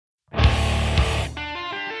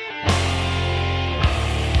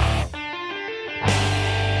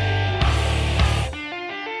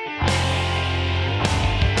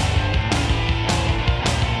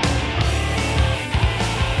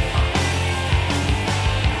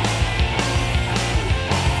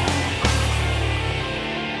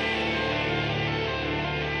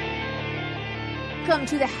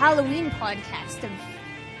welcome to the Halloween podcast of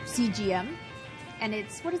CGM. And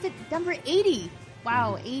it's, what is it, number 80.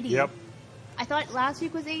 Wow, 80. Yep. I thought last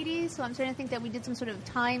week was 80, so I'm starting to think that we did some sort of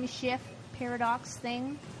time shift paradox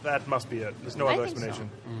thing. That must be it. There's no I other think explanation.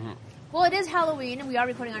 So. Mm-hmm. Well, it is Halloween, and we are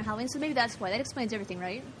recording on Halloween, so maybe that's why. That explains everything,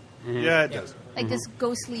 right? Mm-hmm. Yeah, it does. Like this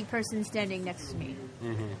ghostly person standing next to me.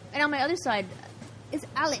 Mm-hmm. And on my other side is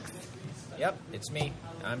Alex. Yep, it's me.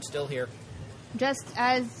 I'm still here. Dressed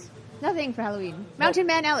as nothing for Halloween. Mountain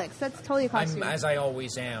Man Alex. That's totally a costume. I'm, as I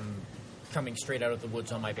always am, coming straight out of the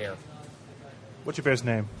woods on my bear. What's your bear's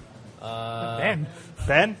name? Ben.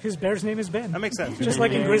 Ben? His bear's name is Ben. That makes sense. Just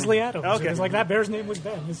like in Grizzly Adams. Okay. It's like that bear's name was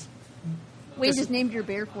Ben. Wayne just named your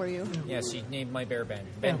bear for you. Yes, he named my bear Ben.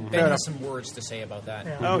 Ben Fair has some words to say about that.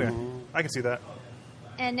 Yeah. Okay. I can see that.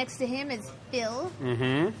 And next to him is Phil,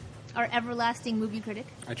 our everlasting movie critic.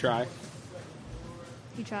 I try.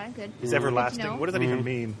 You try? Good. He's everlasting. Good to know. What does that even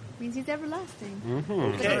mean? Means he's everlasting.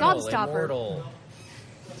 Okay. Like a gobstopper. Immortal.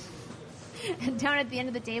 And down at the end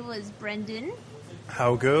of the table is Brendan.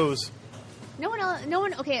 How goes? No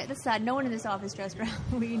one, okay, that's sad. No one in this office dressed for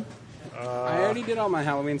Halloween. I already did all my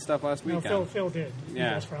Halloween stuff last No, weekend. Phil did. He Yeah.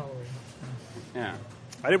 dressed for Halloween. Yeah.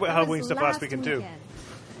 I did That Halloween was stuff last weekend, too.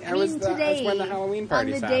 I mean, today, that's when the Halloween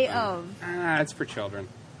parties on the day happen. of. It's for children.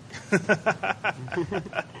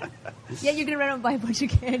 Yeah, you're going to run out and buy a bunch of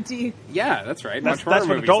candy. Yeah, that's right. That's Watch horror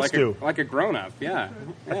what movies adults like do. Like a grown-up, yeah.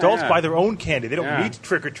 Adults yeah. buy their own candy. They don't Yeah. need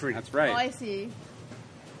trick or treat. That's Oh, right. I see.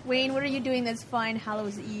 Wayne, what are you doing this fine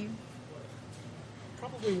Hallows Eve?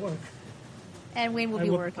 Probably work. And Wayne will be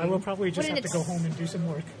working. I will probably just What have an to go home and do some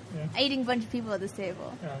work. Yeah. Eating a bunch of people at this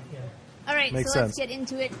table. Yeah. All right, Makes so let's sense. get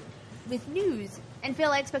into it with news. And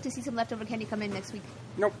Phil, I expect to see some leftover candy come in next week.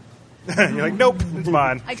 Nope. You're like, nope, it's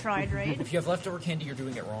mine. I tried, right? If you have leftover candy, you're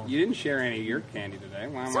doing it wrong. You didn't share any of your candy today.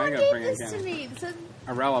 Why am I Someone going to gave bring in this to candy? me. So,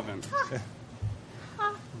 Irrelevant.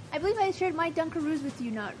 I believe I shared my Dunkaroos with you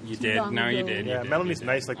not You too did. long No, ago. you did. Yeah, Melanie's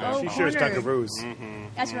nice like that. Oh, She shares Connor. Dunkaroos.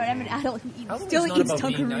 That's right, I'm an adult who Halloween's still not eats about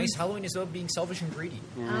being Dunkaroos. nice. Halloween is about being selfish and greedy.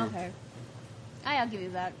 Oh, okay. I'll give you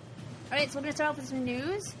that. All right, so we're going to start off with some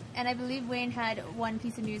news. And I believe Wayne had one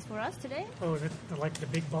piece of news for us today. Oh, like the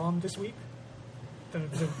big bomb this week?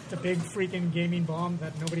 The big freaking gaming bomb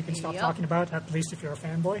that nobody can stop Yep. talking about, at least if you're a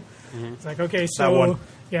fanboy. It's like, okay, That one. so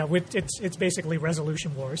yeah, it's basically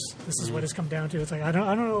Resolution Wars. This is what it's come down to. It's like I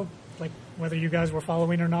don't know like whether you guys were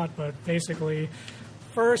following or not, but basically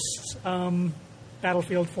first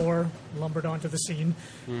Battlefield 4 lumbered onto the scene,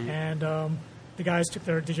 and the guys took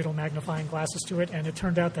their digital magnifying glasses to it, and it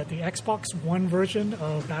turned out that the Xbox One version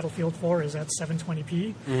of Battlefield 4 is at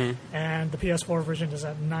 720p, and the PS4 version is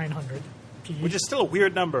at 900p. Which is still a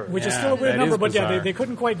weird number. Which is Yeah, still a weird that number, is but yeah, bizarre. they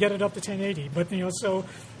couldn't quite get it up to 1080. But so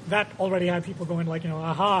that already had people going like,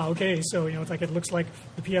 aha, okay, so it's like it looks like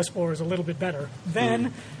the PS4 is a little bit better.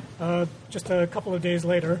 Then, just a couple of days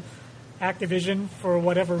later, Activision, for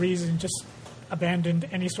whatever reason, just abandoned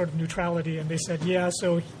any sort of neutrality, and they said, yeah,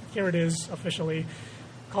 so here it is officially,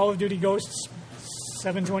 Call of Duty Ghosts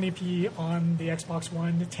 720p on the Xbox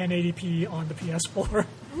One, 1080p on the PS4.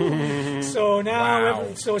 So now,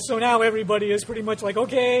 Wow. so now everybody is pretty much like,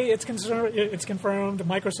 okay, it's confirmed.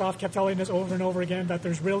 Microsoft kept telling us over and over again that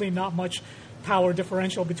there's really not much power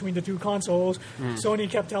differential between the two consoles. Sony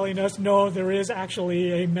kept telling us, no, there is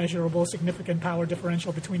actually a measurable, significant power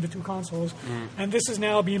differential between the two consoles. And this is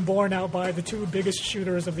now being borne out by the two biggest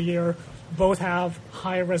shooters of the year. Both have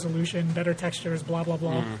higher resolution, better textures, blah, blah,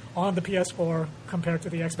 blah, on the PS4 compared to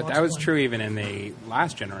the Xbox But that was One. true even in the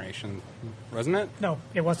last generation, wasn't it? No,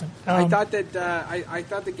 it wasn't. I thought that I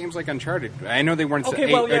thought that games like Uncharted. I know they weren't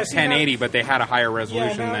Okay, well, yeah, see, 1080, now- but they had a higher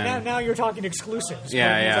resolution Yeah, than. now you're talking exclusives.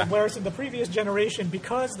 Yeah, right? yeah. Whereas in the previous generation,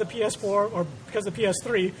 because the PS4 or because the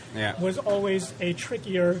PS3 Yeah. was always a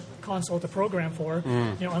trickier console to program for,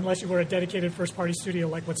 unless you were a dedicated first-party studio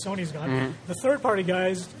like what Sony's got, the third-party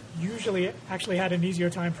guys usually actually had an easier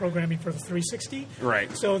time programming for the 360.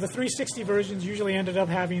 Right. So the 360 versions usually ended up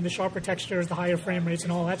having the sharper textures, the higher frame rates,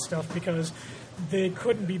 and all that stuff because they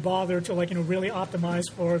couldn't be bothered to really optimize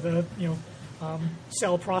for the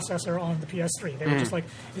cell processor on the PS3. They were just like,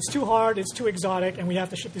 it's too hard, it's too exotic, and we have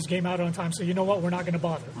to ship this game out on time. So you know what? We're not going to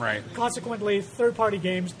bother. Right. Consequently, third-party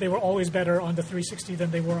games, they were always better on the 360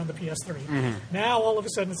 than they were on the PS3. Now all of a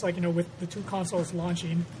sudden, it's like with the two consoles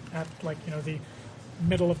launching at the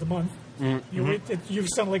middle of the month, you've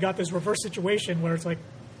suddenly got this reverse situation where it's like,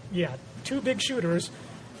 yeah, two big shooters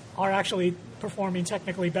are actually performing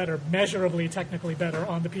technically better, measurably technically better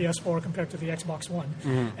on the PS4 compared to the Xbox One.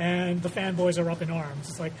 And the fanboys are up in arms.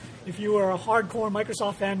 It's like, if you are a hardcore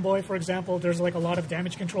Microsoft fanboy, for example, there's like a lot of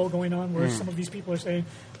damage control going on where some of these people are saying,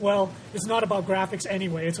 well, it's not about graphics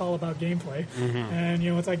anyway, it's all about gameplay. And,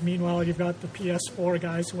 it's like, meanwhile, you've got the PS4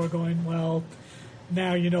 guys who are going, well,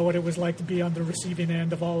 now you know what it was like to be on the receiving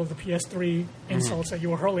end of all of the PS3 insults that you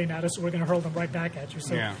were hurling at us, so we're going to hurl them right back at you.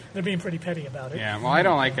 So they're being pretty petty about it. Yeah, well, I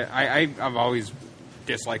don't like it. I've always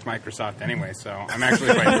disliked Microsoft anyway, so I'm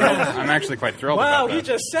actually quite thrilled. I'm actually quite thrilled Wow, about that. he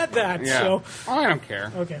just said that. Yeah. So Well, I don't care.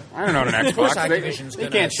 Okay. I don't own an course Xbox. Activision's They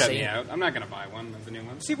gonna can't shut say- me out. I'm not going to buy one of the new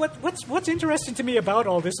ones. see, what's interesting to me about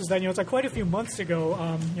all this is that it's like quite a few months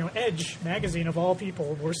ago, Edge magazine of all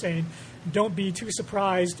people were saying, don't be too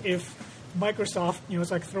surprised if Microsoft, it's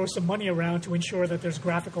like throw some money around to ensure that there's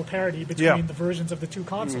graphical parity between the versions of the two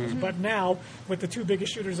consoles. But now, with the two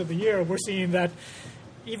biggest shooters of the year, we're seeing that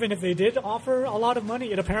even if they did offer a lot of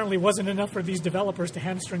money, it apparently wasn't enough for these developers to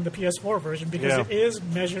hamstring the PS4 version because it is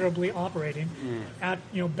measurably operating at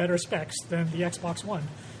better specs than the Xbox One.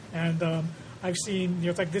 And I've seen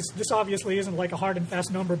it's like this obviously isn't like a hard and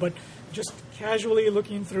fast number, but just casually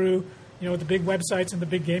looking through the big websites and the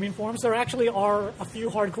big gaming forums, there actually are a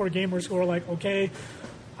few hardcore gamers who are like, okay,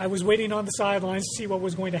 I was waiting on the sidelines to see what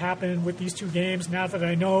was going to happen with these two games. Now that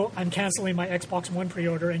I know, I'm canceling my Xbox One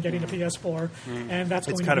pre-order and getting a PS4, and that's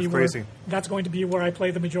It's going kind to be of crazy. that's going to be where I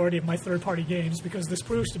play the majority of my third-party games because this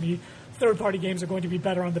proves to me third-party games are going to be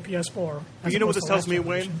better on the PS4. But you know what this tells me,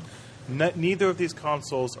 Wayne? Wayne? Neither of these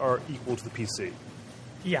consoles are equal to the PC.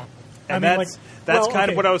 Yeah. And I mean, that's well, kind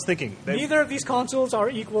okay. of what I was thinking. Neither of these consoles are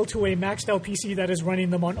equal to a maxed-out PC that is running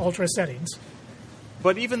them on ultra settings.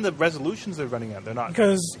 But even the resolutions they're running at, they're not.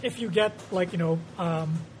 Because if you get a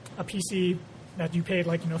PC that you paid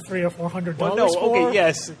 $300 or $400 Well, no, for, okay,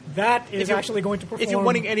 yes. that is you're- actually going to perform. If you're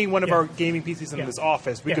running any one of Yeah. our gaming PCs in Yeah. this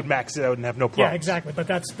office, we Yeah. could max it out and have no problem. Yeah, exactly. But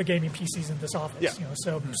that's the gaming PCs in this office. Yeah.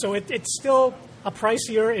 So it's still a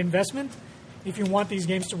pricier investment if you want these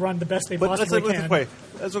games to run the best they But let's possibly look at can. this way.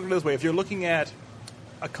 Let's look at it this way. If you're looking at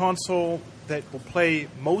a console that will play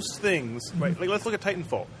most things, right? Like let's look at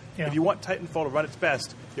Titanfall. Yeah. If you want Titanfall to run its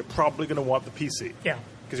best, you're probably going to want the PC. Yeah.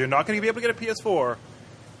 Because you're not going to be able to get a PS4,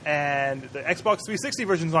 and the Xbox 360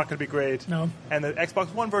 version is not going to be great. No. And the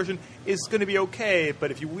Xbox One version is going to be okay,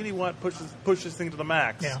 but if you really want to push this thing to the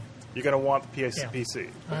max, Yeah. you're going to want the Yeah. PC.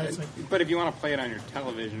 It's like- But if you want to play it on your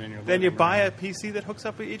television and your Then you living buy room, a PC that hooks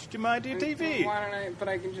up with HDMI to your TV. Why don't I? But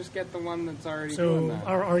I can just get the one that's already doing So that.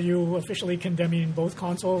 are you officially condemning both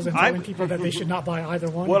consoles and telling people that they should not buy either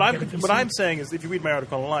one? What and I'm get a PC? what I'm saying is, if you read my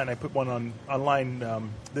article online, I put one online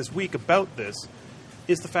this week about this.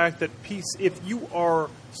 Is the fact that if you are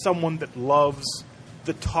someone that loves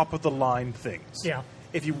the top of the line things, Yeah.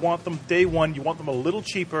 if you want them day one, you want them a little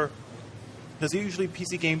cheaper. Because usually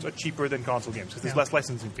PC games are cheaper than console games because there's Yeah. less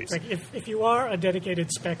licensing fees. Like if you are a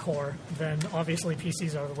dedicated spec whore, then obviously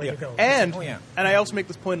PCs are the way Yeah. to go. And Oh, yeah. and I also make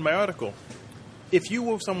this point in my article. If you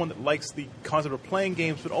were someone that likes the concept of playing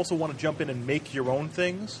games but also want to jump in and make your own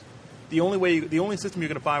things, the only system you're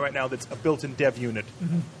going to buy right now that's a built-in dev unit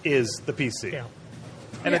is the PC. Yeah.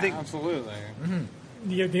 And yeah, I think absolutely.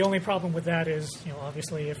 The only problem with that is,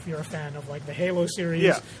 obviously if you're a fan of like the Halo series,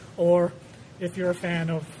 Yeah. or if you're a fan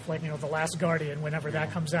of like The Last Guardian, whenever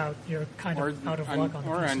that comes out, you're kind Or of out of luck on the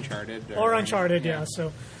or PC. Uncharted. Or Uncharted, yeah.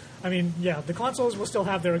 So, I mean, yeah, the consoles will still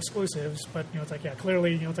have their exclusives, but it's like, yeah,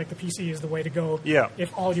 clearly, it's like the PC is the way to go. Yeah.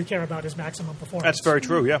 If all you care about is maximum performance. that's very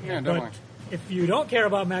true. Yeah. Yeah, definitely. But if you don't care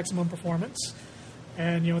about maximum performance,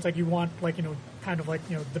 and it's like you want kind of like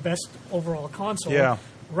the best overall console. Yeah.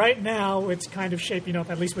 Right now, it's kind of shaping up,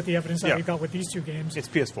 at least with the evidence that Yeah. we've got with these two games. It's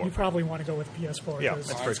PS4. You probably want to go with PS4. Yeah, because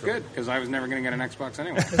that's Well, very that's true. good because I was never going to get an Xbox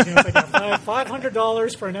anyway. it's like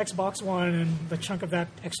 $500 for an Xbox One, and the chunk of that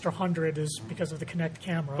extra 100 is because of the Kinect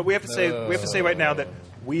camera. But we have to say right now that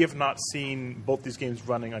we have not seen both these games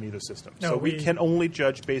running on either system, No, so we we- can only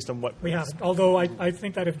judge based on what We haven't. Although I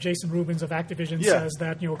think that if Jason Rubins of Activision Yeah. says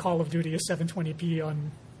that Call of Duty is 720p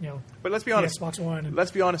on But let's be the honest. Xbox One, and,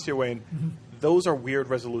 Let's be honest here, Wayne. Those are weird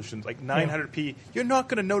resolutions. Like 900p, you're not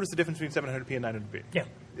going to notice the difference between 700p and 900p. yeah,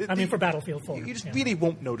 I mean for Battlefield 4, You just yeah. really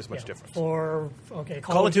won't notice much Yeah. difference. For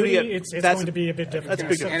Call of Duty, it's that's- going to be a bit different. that's a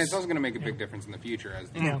big and difference. it's also going to make a big difference in the future as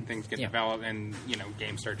Yeah. things get Yeah. developed and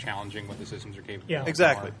games start challenging what the systems are capable Yeah. of.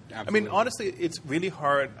 Exactly. I Absolutely. mean, honestly, it's really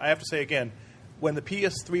hard. I have to say again, when the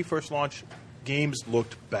PS3 first launched, games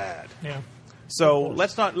looked bad. Yeah. So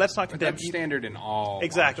let's not But condemn. that's standard in all.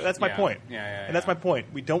 Exactly. launches. That's my point. Yeah. And that's my point.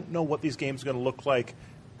 We don't know what these games are going to look like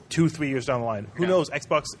 2-3 years down the line. Who knows?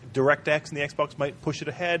 Xbox DirectX and the Xbox might push it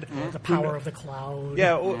ahead. The power of the cloud.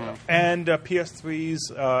 Yeah, and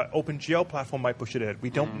PS3's OpenGL platform might push it ahead. We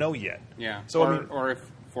don't know yet. Yeah. So, I mean, or if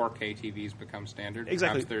 4K TVs become standard,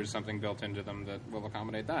 Exactly. perhaps there's something built into them that will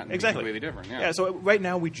accommodate that. And Exactly. Be completely different. Yeah, so right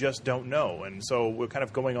now we just don't know. And so we're kind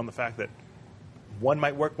of going on the fact that one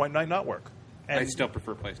might work, one might not work. And I still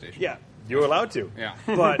prefer PlayStation. Yeah, you're allowed to. Yeah.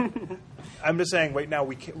 But I'm just saying right now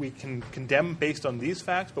we can condemn based on these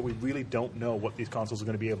facts, but we really don't know what these consoles are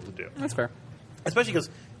going to be able to do. That's fair. Especially because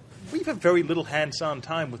we've had very little hands-on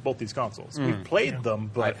time with both these consoles. We've played them,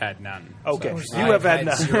 but... I've had none. Okay, So- you have had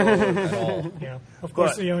none. zero at all. Yeah, of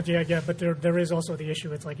course. But- But there is also the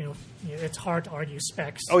issue. It's like it's hard to argue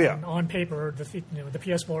specs. Oh, yeah. And on paper, the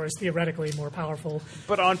PS4 is theoretically more powerful.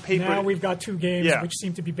 But on paper... Now we've got two games Yeah. which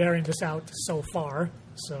seem to be bearing this out so far.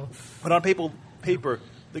 So But on paper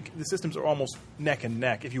the systems are almost neck and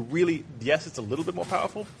neck. If you really... Yes, it's a little bit more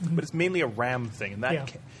powerful, but it's mainly a RAM thing. And Yeah.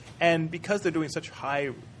 and because they're doing such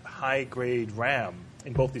high-grade RAM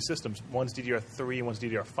in both these systems, one's DDR3 and one's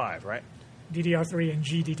DDR5, right? DDR3 and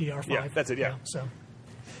GDDR5. Yeah, that's it, yeah. So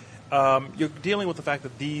You're dealing with the fact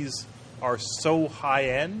that these are so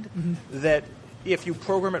high-end that if you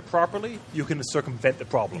program it properly, you can circumvent the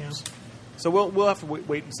problems. Yeah. So we'll have to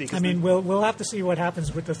wait and see. 'cause I mean, we'll have to see what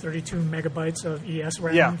happens with the 32 megabytes of ES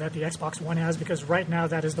RAM Yeah. that the Xbox One has, because right now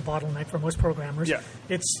that is the bottleneck for most programmers. Yeah.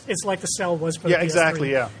 It's like the Cell was for Yeah, the PS3.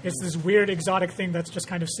 exactly, yeah. It's this weird exotic thing that's just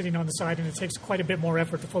kind of sitting on the side, and it takes quite a bit more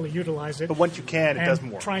effort to fully utilize it. But once you can, it and does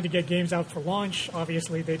more. Trying to get games out for launch,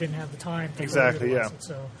 obviously they didn't have the time to fully Exactly, utilize yeah. it,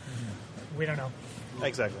 so we don't know.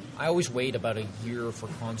 Exactly. I always wait about a year for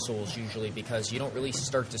consoles usually because you don't really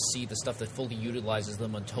start to see the stuff that fully utilizes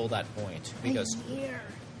them until that point. Because,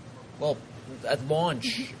 well, at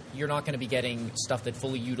launch, you're not going to be getting stuff that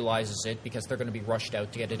fully utilizes it because they're going to be rushed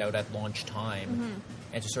out to get it out at launch time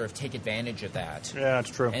and to sort of take advantage of that. Yeah, that's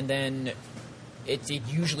true. And then it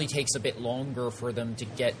usually takes a bit longer for them to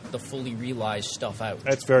get the fully realized stuff out.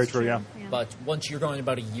 That's very true, yeah. But once you're going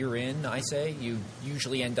about a year in, I say, you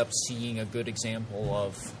usually end up seeing a good example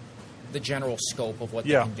of the general scope of what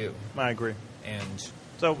they Yeah, can do. I agree. And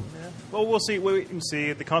So, well, we'll see. Wait and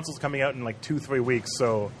see. The console's coming out in like 2-3 weeks,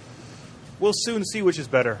 so we'll soon see which is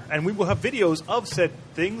better. And we will have videos of said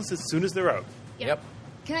things as soon as they're out. Yep.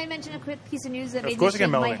 Can I mention a quick piece of news that Of made me course you shake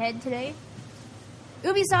can, my Melanie. head today?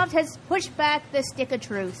 Ubisoft has pushed back the Stick of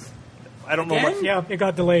Truth. I don't know what... Yeah, it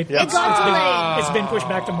got delayed. Yeah. It got delayed. It's been pushed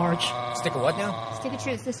back to March. Stick of what now? Stick of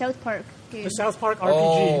Truth, the South Park game. The South Park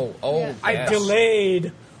RPG. Yeah. Yes.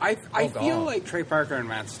 Delayed. I Oh, feel God. like Trey Parker and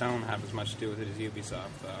Matt Stone have as much to do with it as Ubisoft,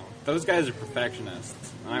 though. Those guys are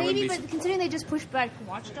perfectionists. I wouldn't Maybe, be but considering they just pushed back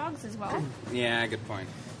Watch Dogs as well. Yeah, good point.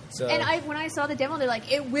 So, And when I saw the demo, they're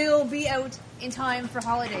like, it will be out in time for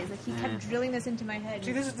holidays. Like, he kept drilling this into my head.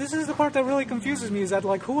 See, this is the part that really confuses me, is that,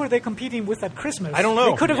 like, who are they competing with at Christmas? I don't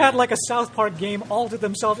know. They could have had, like, a South Park game all to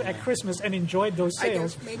themselves at Christmas and enjoyed those I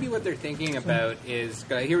sales. guess maybe what they're thinking about is,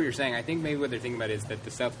 cause I hear what you're saying, I think maybe what they're thinking about is that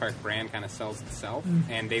the South Park brand kind of sells itself,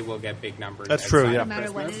 and they will get big numbers. That's true, outside yeah. of No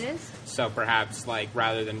matter what Christmas. it is. So perhaps, like,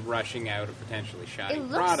 rather than rushing out a potentially shoddy It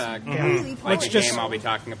looks product, really like Let's the just- game I'll be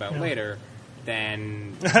talking about Yeah. later,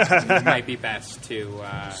 then it might be best to.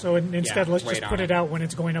 So instead, let's just put it out when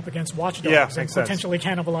it's going up against Watch Dogs Yeah, and makes sense. potentially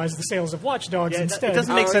cannibalize the sales of Watch Dogs Yeah, instead. it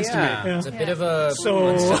doesn't make Oh, sense yeah. to me. it's a bit of a So-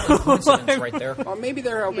 unsettling coincidence right there. Well, maybe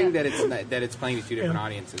they're hoping Yeah. that it's playing to two different Yeah.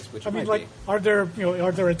 audiences, which I it mean, might like, are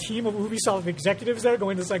there a team of Ubisoft executives there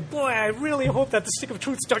going to like, boy, I really hope that the Stick of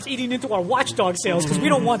Truth starts eating into our Watch Dog sales because we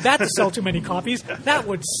don't want that to sell too many copies. That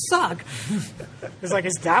would suck. It's like,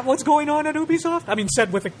 is that what's going on at Ubisoft? I mean,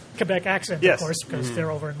 said with a Quebec accent, Yes. of course, because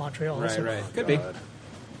they're over in Montreal. be. Right, so. right. Could be.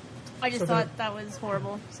 I just So thought that was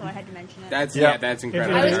horrible, so I had to mention it. That's Yeah. that's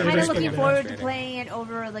incredible. I was Yeah, kind it of is looking pretty forward to frustrating. playing it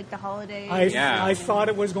over like the holidays. Yeah. I thought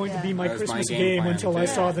it was going to be my That was my Christmas game game plan, until I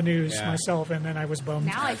too. saw the news Yeah. myself, and then I was bummed.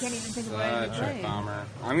 Now I can't even think of what I would Such a play. bummer.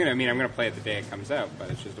 I'm gonna play it the day it comes out, but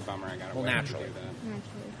it's just a bummer. I gotta Well, wait naturally. to do that.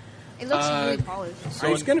 Actually. It looks really polished.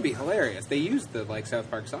 So it's gonna be hilarious. They used the South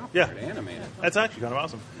Park software Yeah. to animate it. That's actually kind of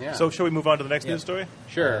awesome. Yeah. So, shall we move on to the next Yeah. news story?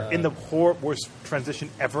 Sure. In the worst transition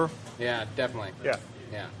ever. Yeah, definitely. Yeah.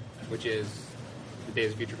 Yeah. Which is the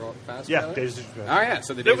Days of Future Past Yeah, trailer? Days of Future Past. Oh, yeah.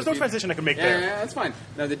 So the There Days was of no Future- transition I could make Yeah, there. yeah, that's fine.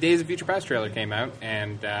 No, the Days of Future Past trailer came out,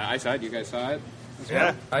 and I saw it. You guys saw it? as well?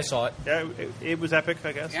 Yeah. I saw it. Yeah, it was epic,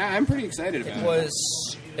 I guess. Yeah, I'm pretty excited about It it.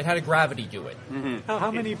 was It had a gravity to it. How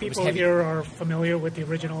many people heavy. here are familiar with the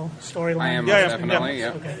original storyline? I am Yeah, definitely. yeah.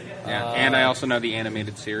 Yeah. Okay. Yeah. And I also know the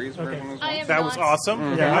animated series version as well. I am That was not-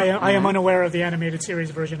 awesome. Yeah, I am unaware of the animated series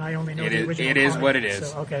version. I only know It the is- original. it is comic, what it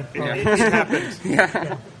is. So, okay. It, all right. it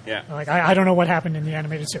happened. Yeah. Like I don't know what happened in the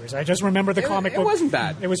animated series. I just remember the comic it book. wasn't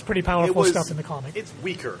bad. It was pretty It powerful was stuff in the comic. It's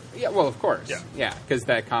weaker. Yeah, well, of course. Yeah. Yeah, because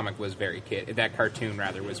that comic was very that cartoon,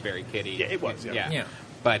 rather, was very kiddie. Yeah, it was, yeah. Yeah.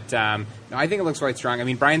 But no, I think it looks quite strong. I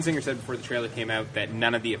mean, Bryan Singer said before the trailer came out that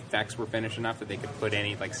none of the effects were finished enough that they could put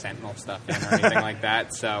any, like, Sentinel stuff in or anything like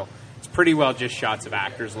that. So it's pretty well just shots of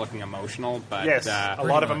actors looking emotional. But Yes, a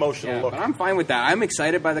lot of emotional yeah, look. but I'm fine with that. I'm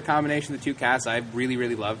excited by the combination of the two casts. I really,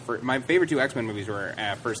 really love. My favorite two X-Men movies were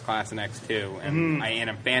First Class and X2. And in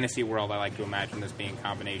a fantasy world, I like to imagine this being a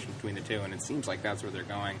combination between the two. And it seems like that's where they're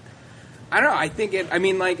going. I don't know. I think it. I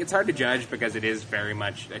mean, like, it's hard to judge because it is very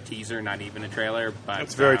much a teaser, not even a trailer. But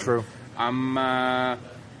That's very true.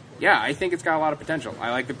 Yeah, I think it's got a lot of potential.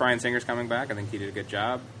 I like that Bryan Singer's coming back. I think he did a good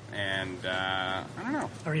job. And I don't know.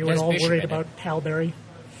 Are you Yes, at all Bishop worried in it. about Hal Berry?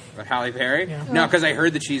 But Halle Berry? Yeah. No, because I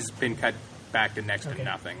heard that she's been cut back to next to Okay.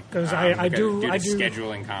 nothing. 'Cause I do- due to I do-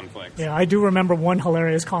 scheduling conflicts. Yeah, I do remember one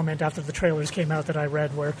hilarious comment after the trailers came out that I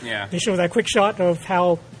read where Yeah. they show that quick shot of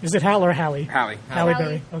Hal. Is it Hal or Hallie? Halle. Halle Halle.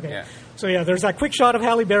 Berry. Okay. Yeah. So yeah, there's that quick shot of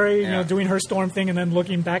Halle Berry, you know, Yeah. doing her storm thing, and then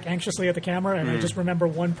looking back anxiously at the camera. And I Mm. just remember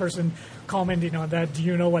one person commenting on that. Do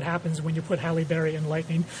you know what happens when you put Halle Berry in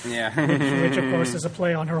lightning? Yeah. Which of course is a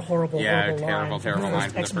play on her horrible, Yeah, horrible terrible, line terrible from line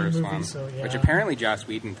from the X-Men first movie. one. So yeah. Which apparently Joss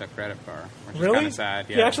Whedon took credit for, which is Really? kind of sad.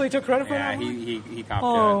 Yeah. He actually took credit for yeah, that one? he copped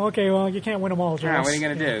Oh, to it. okay. Well, you can't win them all, Josh. Yeah, what are you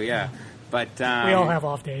going to do? Yeah. But We all have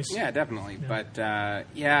off days. Yeah, definitely. But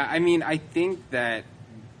yeah, I mean, I think that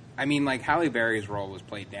like Halle Berry's role was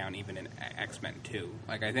played down even in X-Men 2.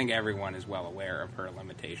 Like, I think everyone is well aware of her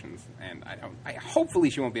limitations, and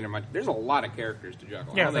hopefully she won't be in her much. There's a lot of characters to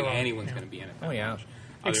juggle. Yeah, I don't think there are, anyone's yeah. going to be in it. Oh, yeah. much,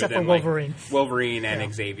 other Except than, for Wolverine. Like, Wolverine and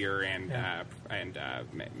Yeah. Xavier and Yeah.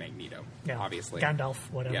 Magneto, Yeah. obviously. Gandalf,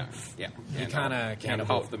 whatever. Yeah, yeah. You And, kinda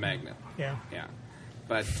Gandalf the Magnet. Yeah. Yeah.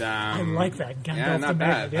 But I like that. Gandalf yeah, the not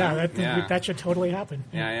Magnet. bad. Yeah, Yeah. that should totally happen.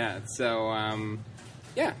 Yeah. So,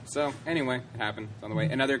 yeah. So, anyway, it happened. It's on the way.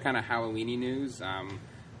 Another kind of Halloween-y news.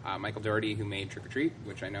 Michael Dougherty, who made Trick or Treat,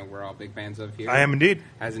 which I know we're all big fans of here, I am indeed.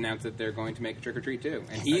 has announced that they're going to make Trick or Treat too,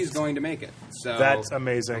 and he's going to make it. So That's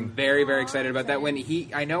amazing. I'm very, very excited about that.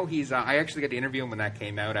 I know he's. I actually got to interview him when that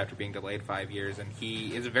came out after being delayed 5 years, and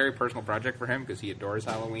he is a very personal project for him because he adores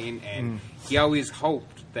Halloween, and he always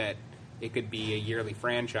hoped that it could be a yearly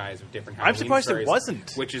franchise of different Halloween I'm surprised it stories,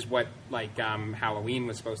 wasn't. which is what Halloween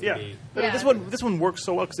was supposed Yeah. to be. But Yeah. This one works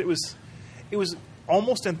so well because it was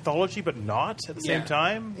almost anthology, but not at the same Yeah.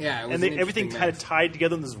 time. Yeah, it was and an everything interesting kind of mix. tied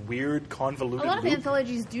together in this weird A convoluted lot of loop.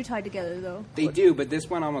 anthologies do tie together, though. They do, but this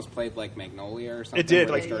one almost played like Magnolia or something. It did,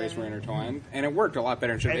 where like- the stories Yeah. were intertwined, and it worked a lot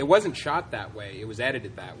better. And- It wasn't shot that way; it was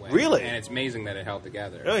edited that way. Really? and it's amazing that it held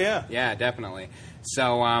together. Oh, yeah. yeah, definitely.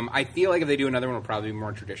 So I feel like if they do another one, it'll probably be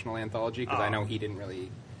more traditional anthology because I know he didn't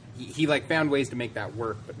really. He like found ways to make that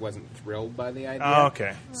work, but wasn't thrilled by the idea. Oh,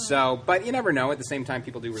 okay. So, but you never know. At the same time,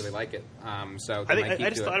 people do really like it. So they might keep I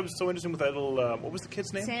just to thought it. it was so interesting with that little. What was the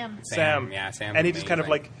kid's name? Sam. Sam, yeah, Sam And he was just kind of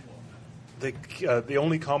amazing. like the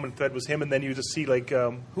only common thread was him, and then you just see like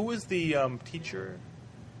who was the teacher?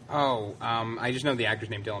 I just know the actor's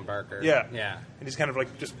name, Dylan Barker. Yeah, yeah, And he's kind of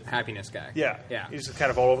like just happiness guy. yeah. He's just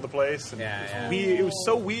kind of all over the place. And Yeah, it was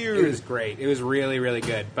so weird. It was great. It was really, really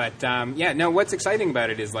good. But what's exciting about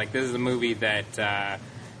it is like this is a movie that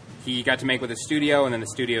he got to make with a studio, and then the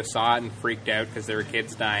studio saw it and freaked out because there were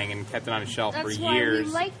kids dying and kept it on a shelf That's for why years.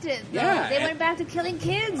 we liked it. Though. Yeah, They and- went back to killing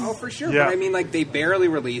kids. Oh, for sure. Yeah. But I mean, like, they barely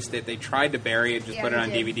released it. They tried to bury it, just Yeah, put it they on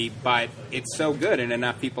did. DVD. But it's so good, and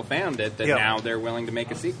enough people found it that Yeah. now they're willing to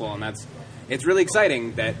make a sequel. And it's really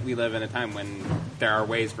exciting that we live in a time when there are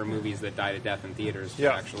ways for movies that die to death in theaters to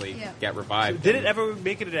Yeah. actually Yeah. get revived. Did it ever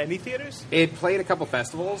make it at any theaters? It played a couple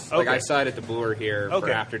festivals. Like Okay. I saw it at the Bloor here for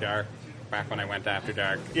Okay. After Dark, back when I went to After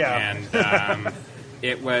Dark. Yeah. And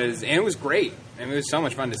it was great. And it was so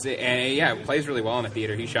much fun to see. And yeah, it plays really well in the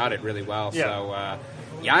theater. He shot it really well. Yeah. So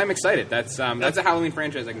yeah, I'm excited. That's a Halloween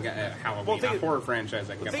franchise I can get. Well, A horror franchise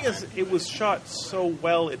I can The get. thing is, it was shot so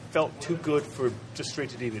well, it felt too good for just straight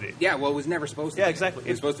to DVD. yeah, well, it was never supposed to. Yeah, be. exactly. It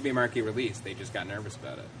was supposed to be a marquee release. They just got nervous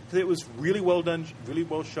about it. 'Cause it was really well done, really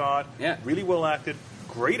well shot, Yeah. really well acted,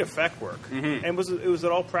 great effect work. Mm-hmm. And was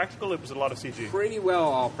it all practical? It was a lot of CG. Pretty well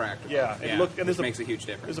all practical. Yeah, it looked, and which there's makes a huge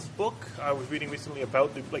difference. There's a book I was reading recently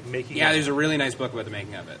about the making. Yeah, it. there's a really nice book about the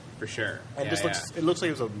making of it, for sure. And Yeah, this yeah. it looks like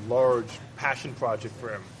it was a large passion project for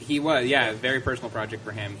him. He was, yeah, a very personal project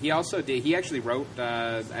for him. He also did. He actually wrote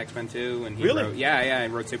X-Men 2, and he Really? wrote, he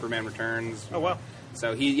wrote Superman Returns. Oh wow!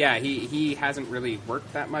 So he hasn't really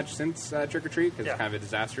worked that much since Trick or Treat because Yeah. it's kind of a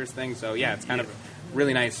disastrous thing. So yeah, it's kind of a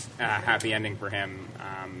really nice happy ending for him.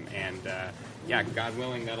 God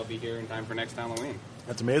willing, that'll be here in time for next Halloween.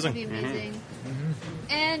 That's That'd be amazing. amazing.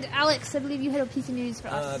 And Alex, I believe you had a piece of news for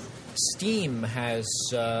us. Steam has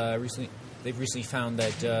recently found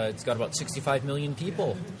that it's got about 65 million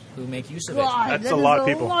people who make use of it. God, That's that a is lot of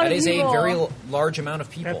people. That is a people. very large amount of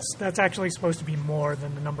people. That's actually supposed to be more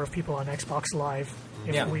than the number of people on Xbox Live.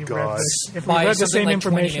 If Yeah. we read God. this, if we By read the something same like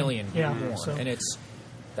information, 20 million yeah. more, So. and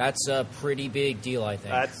that's a pretty big deal, I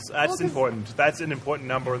think. That's important. That's an important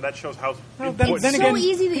number, and that shows how Well, important. It's so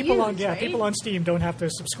easy to people on use, right? people on Steam don't have to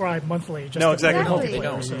subscribe monthly. Just No, to exactly. play Exactly. They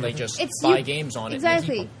multiplayer, don't. so- They just It's buy you- games on it. And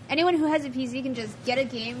Exactly. keep 'em. Anyone who has a PC can just get a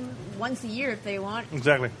game once a year if they want.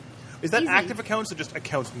 Exactly. Is that Easy. active accounts or just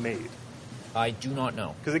accounts made? I do not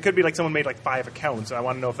know. Because it could be like someone made like 5 accounts. And I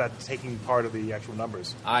want to know if that's taking part of the actual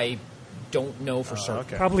numbers. I don't know for certain.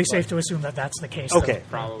 Okay. Probably safe to assume that that's the case. Okay. though.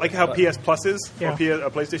 Probably. Like how PS Plus is, Yeah. or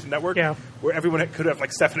PlayStation Network, Yeah. where everyone could have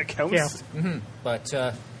like 7 accounts. Yeah. But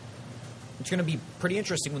it's going to be pretty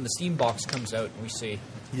interesting when the Steam box comes out and we see.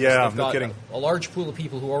 Yeah, They've no got kidding. A large pool of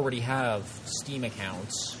people who already have Steam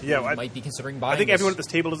accounts. Yeah, who might be considering buying. I think this. everyone at this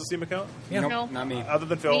table has a Steam account, Yeah. Nope, No. not me. other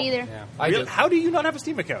than Phil. Me either. Yeah. I Really? do. How do you not have a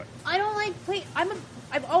Steam account? I don't like play.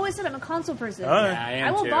 I've always said I'm a console person. Oh, yeah. Yeah, I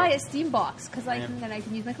am will too. buy a Steam box because Yeah. then I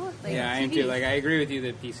can use my console. Like, Yeah, I am TV. too. Like, I agree with you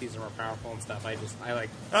that PCs are more powerful and stuff. I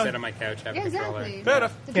Oh. sit on my couch, have Yeah, a controller. exactly. Fair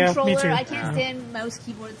enough. The Yeah, me controller, too. I can't stand mouse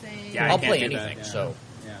keyboard thing. Yeah, I I'll can't play do that, anything. yeah. So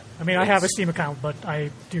Yeah. I mean, I have a Steam account, but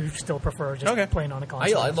I do still prefer just Okay. playing on a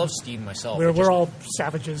console. I love Steam myself. We're, It just- we're all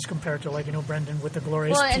savages compared to Brendan with the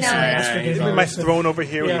glorious Well, and PC now- Master Yeah, Game. he's With my So- throne over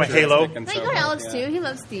here Yeah. with my Halo. And But so you got forth, Alex yeah. too. He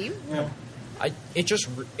loves Steam. it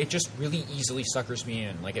just really easily suckers me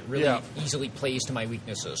in. Like it really Yeah. easily plays to my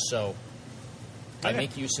weaknesses. So I Okay.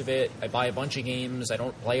 make use of it. I buy a bunch of games. I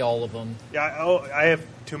don't play all of them. Yeah, I have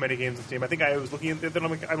too many games on Steam. I think I was looking at it, then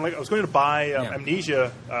I'm like, I was going to buy Yeah.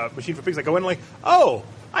 Amnesia Machine for Pigs. I go in like, oh,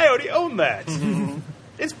 I already own that.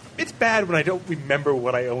 It's bad when I don't remember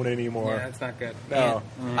what I own anymore. Yeah, that's not good. No.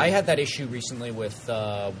 I had that issue recently with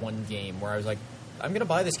one game where I was like, I'm going to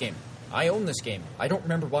buy this game. I own this game. I don't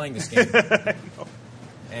remember buying this game.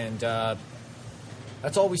 And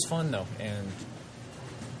that's always fun, though. And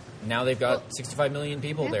now they've got 65 million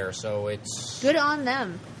people Yeah. there, so it's... Good on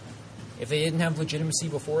them. If they didn't have legitimacy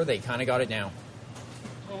before, they kind of got it now.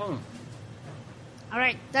 All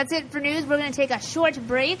right, that's it for news. We're going to take a short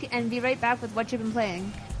break and be right back with what you've been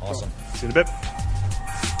playing. Awesome. See you in a bit.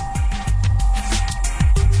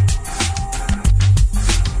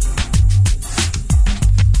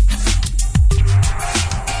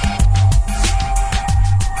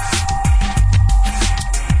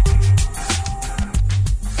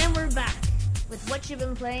 And we're back with what you've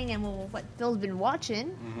been playing and what Phil's been watching.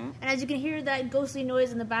 Mm-hmm. And as you can hear, that ghostly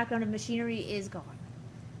noise in the background of machinery is gone.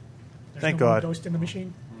 There's Thank no more God. Ghost in the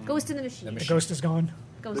machine. Ghost in the machine. The ghost is gone.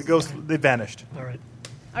 Ghost The is ghost, gone. they vanished. All right.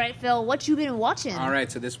 All right, Phil, what you been watching? All right,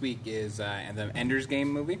 so this week is the Ender's Game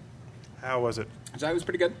movie. How was it? So it was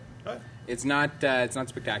pretty good. It's not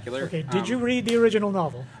spectacular. Okay. Did you read the original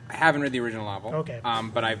novel? I haven't read the original novel. Okay.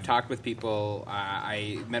 But I've talked with people.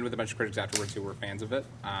 I met with a bunch of critics afterwards who were fans of it,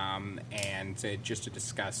 and just to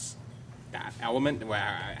discuss that element,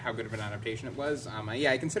 how good of an adaptation it was.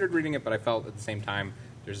 I considered reading it, but I felt at the same time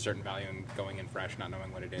there's a certain value in going in fresh, not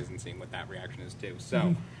knowing what it is, and seeing what that reaction is too.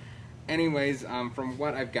 So. Anyways, from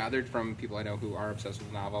what I've gathered from people I know who are obsessed with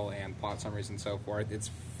the novel and plot summaries and so forth, it's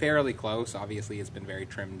fairly close. Obviously, it's been very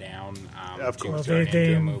trimmed down Of to course. turn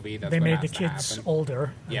into a movie. That's they what made has the to kids happen.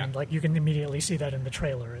 older. Yeah. And, you can immediately see that in the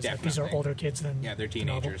trailer. Is like these are Definitely. older kids than Yeah, they're the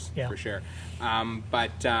novel. teenagers Yeah. for sure.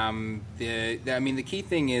 The key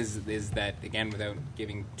thing is that, again, without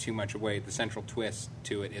giving too much away, the central twist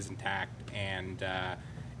to it is intact, and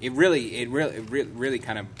it really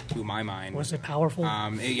kind of blew my mind. Was it powerful?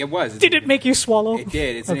 It was. Did it make you swallow? It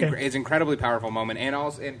did. It's Okay. it's an incredibly powerful moment,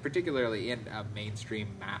 and particularly in a mainstream,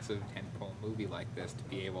 massive tentpole movie like this, to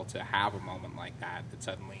be able to have a moment like that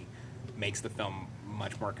suddenly makes the film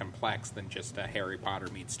much more complex than just a Harry Potter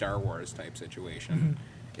meets Star Wars type situation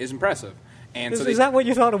is impressive. And so Is that what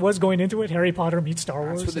you thought it was going into it? Harry Potter meets Star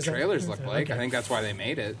Wars? that's what the Is that- trailers look like. okay. I think that's why they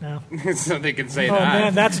made it, No. so they can say Oh, that.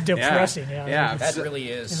 man, that's depressing. Yeah. Yeah. That So- really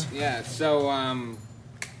is. Yeah.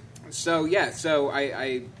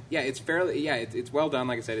 It's fairly it's well done.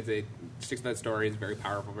 Like I said, it sticks to that story. It's very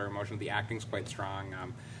powerful, very emotional. The acting's quite strong.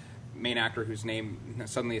 Main actor whose name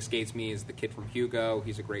suddenly escapes me is the kid from Hugo.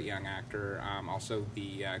 He's a great young actor. Also,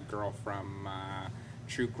 the girl from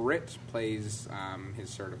True Grit plays his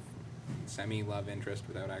sort of semi-love interest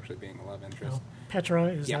without actually being a love interest. Petra,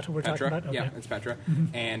 is that who we're Petra. talking about? Okay. Yeah, it's Petra.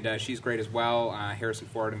 And she's great as well. Harrison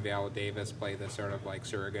Ford and Viola Davis play the sort of like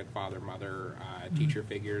surrogate father-mother teacher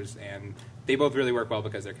figures, and they both really work well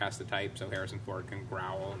because they're cast to type, so Harrison Ford can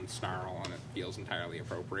growl and snarl, and it feels entirely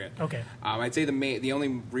appropriate. Okay. I'd say the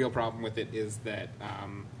only real problem with it is that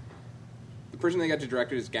the person they got to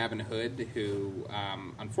direct it is Gavin Hood, who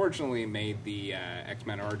unfortunately made the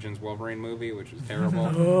X-Men Origins Wolverine movie, which was terrible.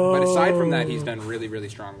 But aside from that, he's done really, really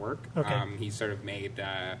strong work. Okay. He's sort of made,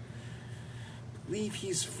 I believe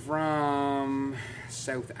he's from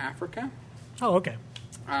South Africa. Oh, okay.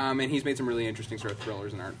 And he's made some really interesting sort of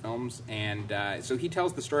thrillers and art films. And so he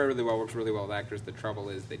tells the story really well, works really well with actors. The trouble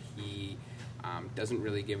is that he doesn't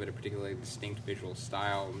really give it a particularly distinct visual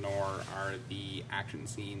style, nor are the action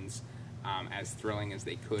scenes as thrilling as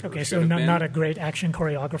they could. Okay, or so should have been. not a great action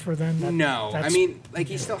choreographer then? No, I that's- mean, like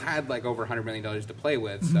he still had like over $100 million to play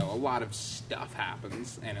with, so a lot of stuff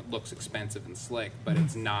happens, and it looks expensive and slick, but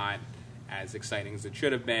it's not as exciting as it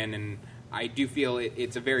should have been. And I do feel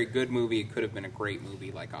it's a very good movie. It could have been a great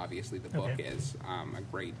movie, like obviously the book Okay. is a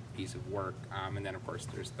great piece of work. And then of course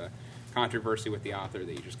there's the controversy with the author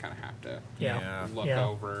that you just kind of have to Yeah. look Yeah.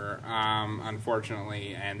 over,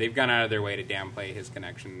 unfortunately. And they've gone out of their way to downplay his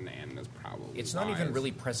connection, and that's probably It's not even wise.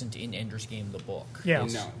 really present in Ender's Game, the book. Yeah.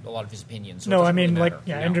 It's No. a lot of his opinions. So it No, I doesn't mean, really like, matter.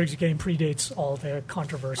 yeah, No. Ender's Game predates all the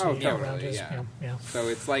controversy Oh, around totally, his. yeah. Yeah. So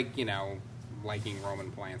it's like, liking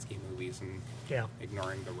Roman Polanski movies and Yeah.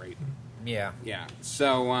 ignoring the rate. Yeah. Yeah.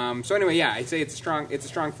 So anyway, yeah, I'd say it's a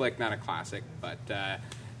strong flick, not a classic, but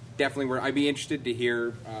definitely I'd be interested to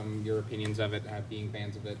hear your opinions of it, being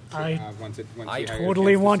fans of it. Once you have your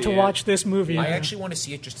Totally chance want to see it. watch this movie. I yeah. actually want to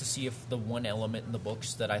see it just to see if the one element in the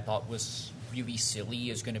books that I thought was really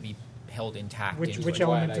silly is going to be held intact. Which into which it.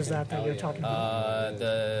 element I is can that tell you're you. talking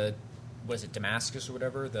about? Was it Damascus or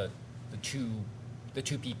whatever? The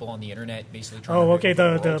two people on the internet basically trying Oh, to okay, make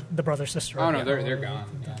the world. brother sister. Oh no, Yeah. they're gone.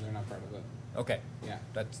 Yeah, they're not part of it. Okay. Yeah,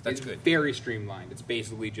 That's it's good. Very streamlined. It's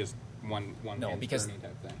basically just one No, man's because journey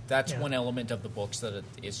type thing. that's Yeah. one element of the books that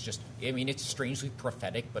it's just. I mean, it's strangely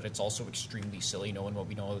prophetic, but it's also extremely silly, knowing what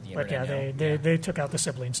we know of the But yeah, internet they took out the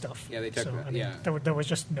sibling stuff. Yeah, they took So, that, I mean, yeah. there was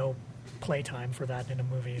just no playtime for that in a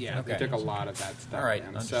movie. Yeah, Okay. they took a lot of that stuff. All right,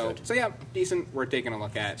 down. understood. So yeah, decent. We're taking a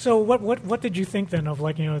look at. So what did you think then of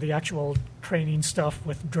the actual training stuff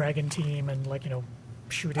with Dragon Team and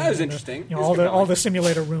shooting? That was and interesting. The, It was all good the all going. the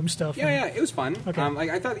simulator room stuff. Yeah, and- yeah, it was fun. Okay.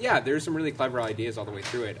 I thought, there's some really clever ideas all the way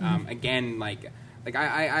through it. Again,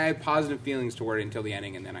 I had positive feelings toward it until the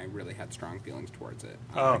ending, and then I really had strong feelings towards it.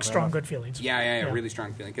 like strong good feelings. Yeah, really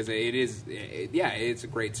strong feeling because it's a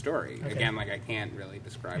great story. Okay. Again, I can't really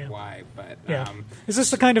describe Yeah. why, but Yeah. Is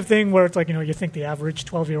this the kind of thing where it's you think the average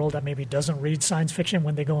 12-year-old that maybe doesn't read science fiction,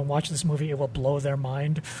 when they go and watch this movie, it will blow their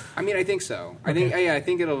mind? I mean, I think so. Okay. I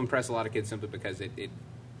think it'll impress a lot of kids simply because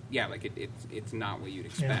it's not what you'd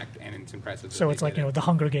expect, and it's impressive. that So they it's like did it. the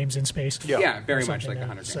Hunger Games in space. Yeah, very Or much something, like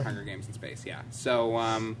yeah. the So- Hunger Games in space. Yeah.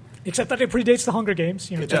 So Except that it predates the Hunger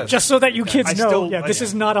Games. It does. Just so that you kids I know, still- this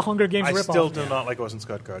is not a Hunger Games I ripoff. still do not like Orson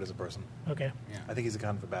Scott Card as a person. Okay, yeah. I think he's a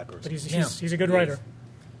kind of a bad person. but he's Yeah. he's a good writer.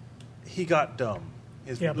 He got dumb.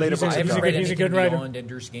 His Yeah, but later he's books I got he's haven't dumb. read he's a anything good writer. beyond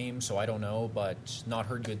Ender's Game, so I don't know, but not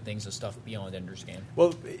heard good things of stuff beyond Ender's Game.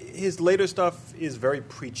 Well, his later stuff is very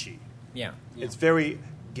preachy. Yeah. It's very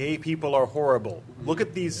gay people are horrible. Look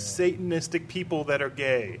at these Satanistic people that are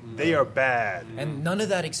gay. They are bad. And none of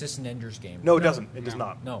that exists in Ender's Game. No, it doesn't. It does No.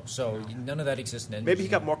 not. No, so none of that exists in Ender's Maybe he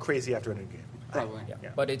Game. got more crazy after Endgame. Probably. Yeah. Yeah.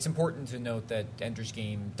 But it's important to note that Ender's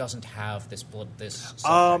Game doesn't have this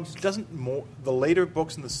subtext. The later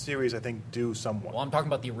books in the series I think do somewhat. Well, I'm talking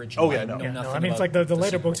about the original. Oh, yeah, I no. know Yeah, No, nothing I mean it's about like the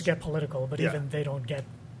later books sequels. get political, but Yeah. even they don't get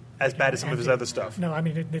as bad as some of his other stuff. No, I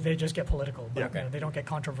mean they just get political, but Yeah. Okay. they don't get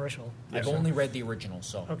controversial. I've only read the original,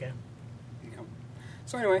 so Okay. Yeah.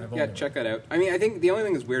 So anyway, I've yeah, only- check that out. I mean, I think the only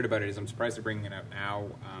thing that's weird about it is I'm surprised they're bringing it out now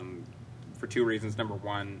for two reasons. Number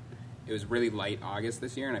one, it was really light August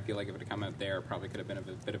this year, and I feel like if it had come out there, it probably could have been a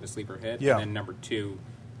bit of a sleeper hit. Yeah. And then number two,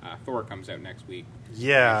 Thor comes out next week.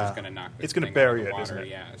 Yeah. It's just going to knock this It's gonna thing bury out of the it, water. isn't it?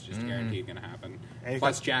 Yeah, it's just guaranteed going to happen. And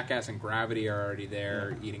Plus, Jackass and Gravity are already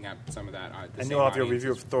there, eating up some of that. And you'll have your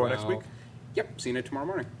review of Thor next week? Yep, seeing it tomorrow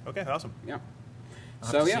morning. Okay, awesome. Yeah. I'll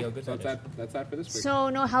So have to yeah, see how good so that that's that for this week. So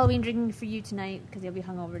no Halloween drinking for you tonight because you'll be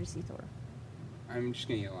hungover to see Thor. I'm just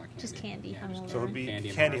gonna eat a lot of candy. Just candy Yeah, hungover. So it'd be and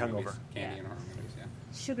candy horror hungover. movies. Candy Yeah. and horror movies. Yeah.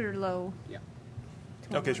 Sugar low. Yeah.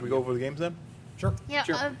 Okay, should we go over the games then? sure. Yeah,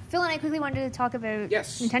 Sure. Phil and I quickly wanted to talk about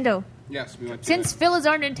Yes. Nintendo. Yes, we went to Since Phil is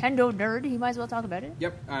our Nintendo nerd, he might as well talk about it.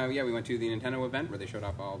 Yep. Yeah, we went to the Nintendo event where they showed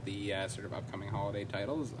off all the sort of upcoming holiday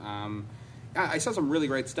titles. I saw some really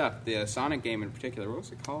great stuff. The Sonic game in particular. What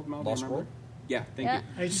was it called, Mel? Do you Lost remember? World? Yeah, thank Yeah.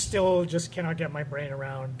 you. I still just cannot get my brain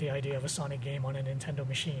around the idea of a Sonic game on a Nintendo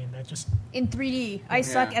machine. That just In 3D. I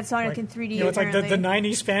suck at Sonic in 3D. You know, it's like the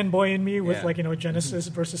apparently. 90s fanboy in me with Yeah. like, you know, Genesis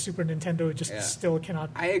versus Super Nintendo just Yeah. still cannot.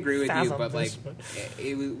 I agree with you, fathom but this, like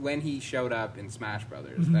it was, when he showed up in Smash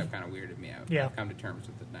Brothers, that kind of weirded me out. Yeah. I've come to terms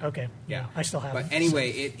with it now. Okay, yeah, I still have. But anyway,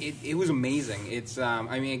 it was amazing. It's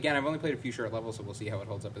I mean, again, I've only played a few short levels, so we'll see how it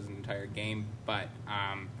holds up as an entire game. But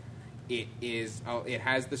it is it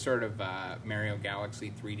has the sort of Mario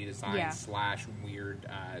Galaxy 3D design Yeah. / weird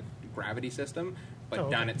gravity system, but Oh,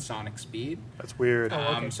 okay. done at Sonic speed. That's weird.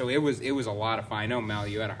 okay. So it was a lot of fun. I know, Mel,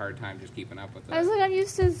 you had a hard time just keeping up with it. I was like, I'm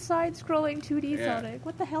used to side-scrolling 2D Yeah. Sonic.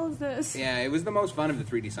 What the hell is this? Yeah, it was the most fun of the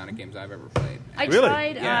 3D Sonic games I've ever played. I Really?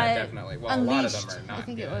 tried. Yeah, definitely. Well, a lot of them Unleashed, are not I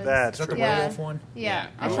think good. it was. That's Is that the true. Yeah. werewolf one? Yeah, Yeah.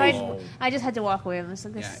 I Oh. tried. I just had to walk away. I was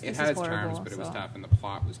like, this, Yeah, it this had is its horrible. charms, but it was so. tough, and the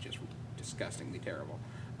plot was just disgustingly terrible.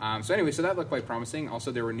 So anyway, so that looked quite promising.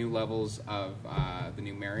 Also, there were new levels of the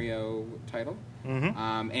new Mario title.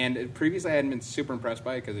 And previously I hadn't been super impressed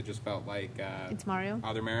by it because it just felt like It's Mario.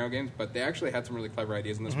 other Mario games. But they actually had some really clever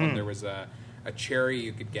ideas in this one. There was a cherry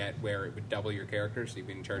you could get where it would double your character, so you'd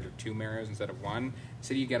be in charge of 2 Marios instead of 1.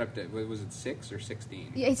 So you get up to, was it 6 or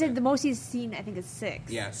 16? Yeah, he said the most he's seen, I think, is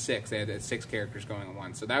 6. Yeah, 6. They had 6 characters going at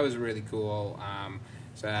once. So that was really cool.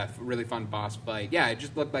 So a really fun boss fight. Yeah, it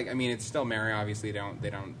just looked like. I mean, it's still Mario. Obviously, they're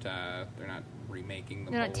not remaking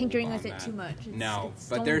the. They're not mold tinkering on with it that. too much. No, it's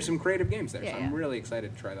but don't- there's some creative games there. Yeah, so yeah. I'm really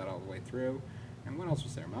excited to try that all the way through. And what else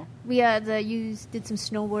was there, Mel? You did some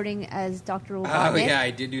snowboarding as Dr. Robotnik. Oh yeah,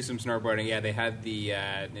 I did do some snowboarding. Yeah, they had the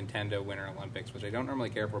Nintendo Winter Olympics, which I don't normally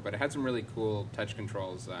care for, but it had some really cool touch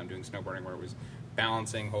controls. Doing snowboarding where it was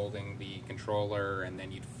balancing, holding the controller, and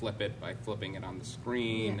then you'd flip it by flipping it on the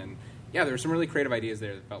screen. Yeah. And yeah, there were some really creative ideas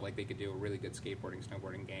there that felt like they could do a really good skateboarding,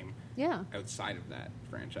 snowboarding game Yeah. outside of that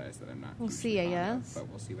franchise that I'm not. We'll hugely see, I fond of, guess. but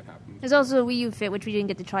we'll see what happens. There's also a Wii U Fit, which we didn't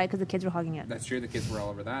get to try because the kids were hogging it. That's true. The kids were all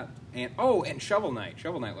over that. And Shovel Knight.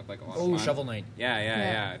 Shovel Knight looked like a lot of Oh, fun. Shovel Knight.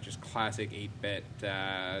 Yeah. Just classic 8-bit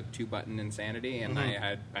 2-button insanity, and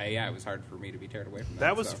it was hard for me to be teared away from that.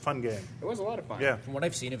 That was so. a fun game. It was a lot of fun. Yeah. From what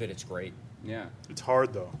I've seen of it, it's great. Yeah. It's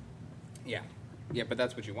hard though. Yeah. Yeah, but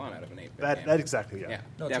that's what you want out of an 8-bit That game. that exactly. Yeah. Yeah,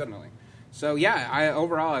 No, it's good. definitely. So yeah,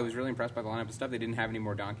 overall I was really impressed by the lineup of stuff. They didn't have any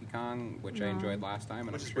more Donkey Kong, which I enjoyed last time,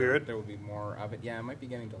 and Which I'm is sure weird. there will be more of it. Yeah, it might be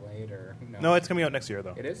getting delayed or who knows. No, it's coming out next year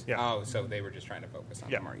though. It is? Yeah. Oh, so they were just trying to focus on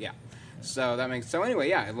Yeah. the more. Yeah. So that makes. So anyway,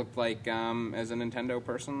 yeah, it looked like as a Nintendo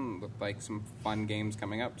person, it looked like some fun games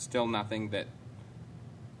coming up. Still nothing that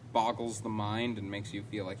boggles the mind and makes you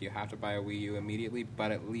feel like you have to buy a Wii U immediately.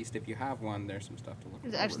 But at least if you have one, there's some stuff to look.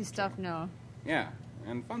 There's forward actually to. stuff, no. Yeah,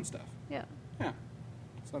 and fun stuff. Yeah. Yeah.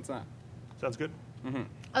 So that's that. Sounds good.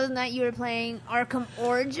 Other than that, you were playing Arkham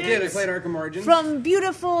Origins. I did. I played Arkham Origins. From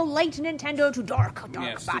beautiful light Nintendo to dark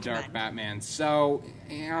Yes, Batman. the Dark Batman. So,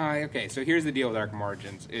 okay, so here's the deal with Arkham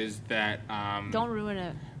Origins is that Don't ruin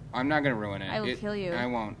it. I'm not going to ruin it. I will kill you. I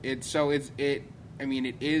won't. It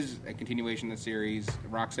is a continuation of the series.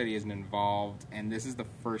 Rocksteady isn't involved, and this is the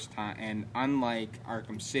first time. And unlike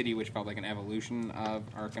Arkham City, which felt like an evolution of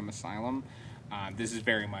Arkham Asylum, this is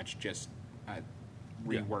very much just a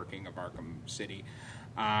reworking of Arkham City.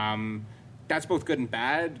 That's both good and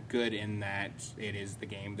bad. Good in that it is the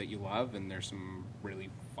game that you love, and there's some really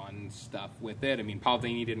fun stuff with it. I mean, Paul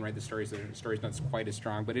Dini didn't write the story, so the story's not quite as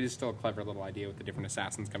strong, but it is still a clever little idea with the different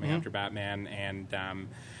assassins coming after Batman, and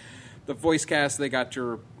the voice cast they got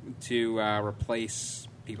to replace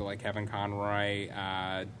people like Kevin Conroy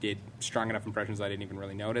did strong enough impressions I didn't even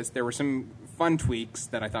really notice. There were some fun tweaks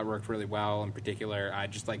that I thought worked really well. In particular,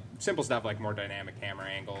 just like simple stuff like more dynamic camera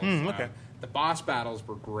angles. Okay. The boss battles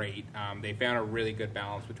were great. They found a really good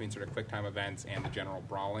balance between sort of quick time events and the general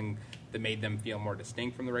brawling that made them feel more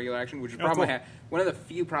distinct from the regular action, which is a problem I had. One of the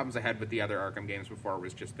few problems I had with the other Arkham games before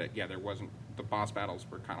was just that, the boss battles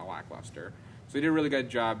were kind of lackluster. So they did a really good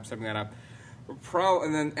job setting that up.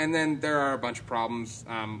 And then there are a bunch of problems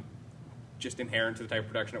just inherent to the type of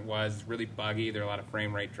production it was. Really buggy. There are a lot of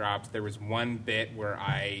frame rate drops. There was one bit where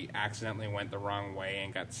I accidentally went the wrong way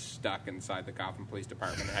and got stuck inside the Gotham Police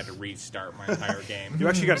Department and had to restart my entire game. You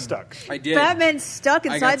actually got stuck. I did. Batman's stuck I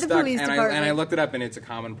got inside the stuck, police and department. I looked it up, and it's a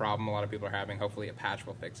common problem a lot of people are having. Hopefully a patch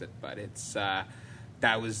will fix it, but it's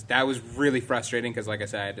that was really frustrating because, like I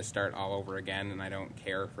said, I had to start all over again, and I don't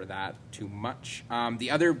care for that too much. The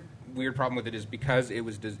other weird problem with it is because it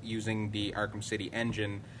was using the Arkham City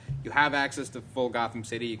engine, you have access to full Gotham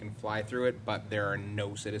City, you can fly through it, but there are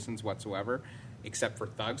no citizens whatsoever except for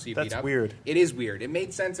thugs you beat That's up. weird. It is weird. It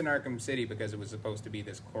made sense in Arkham City because it was supposed to be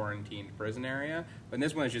this quarantined prison area, but in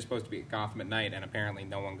this one it's just supposed to be Gotham at night, and apparently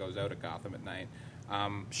no one goes out at Gotham at night.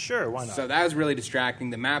 Sure, why not? So that was really distracting.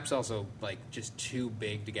 The map's also just too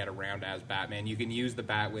big to get around as Batman. You can use the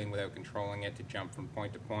Batwing without controlling it to jump from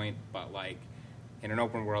point to point, but in an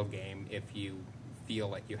open world game, if you feel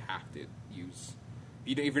like you have to use,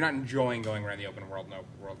 if you're not enjoying going around the open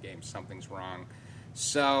world game, something's wrong.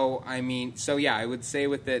 So I would say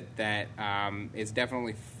with it that it's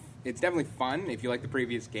definitely fun if you like the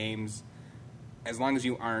previous games, as long as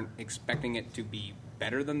you aren't expecting it to be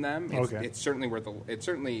better than them. It's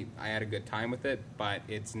certainly I had a good time with it, but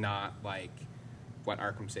it's not like what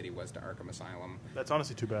Arkham City was to Arkham Asylum. That's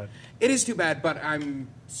honestly too bad. It is too bad, but I'm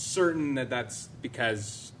certain that that's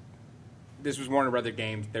because this was Warner Brothers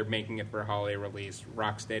games. They're making it for a holiday release.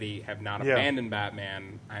 Rocksteady have not abandoned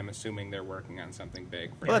Batman. I'm assuming they're working on something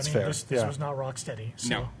big. Well, that's fair. This was not Rocksteady.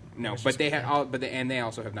 So No, but they have. They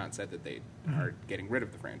also have not said that they are getting rid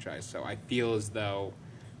of the franchise. So I feel as though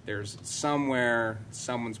there's somewhere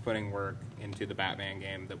someone's putting work into the Batman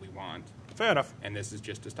game that we want. Fair enough. And this is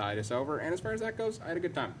just to tide us over. And as far as that goes, I had a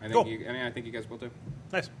good time. I think Cool. I think you guys will too.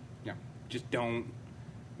 Nice. Yeah. Just don't.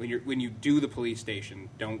 When you do the police station,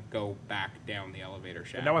 don't go back down the elevator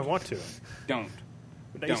shaft. But now I want to. Don't.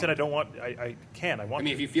 But now you said I don't want. I can. I want. I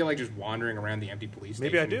mean, if you feel like just wandering around the empty police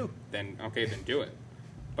station, maybe I do. Then do it.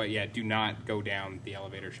 But yeah, do not go down the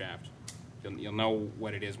elevator shaft. You'll know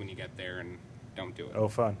what it is when you get there, and don't do it. Oh,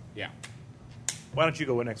 fun. Yeah. Why don't you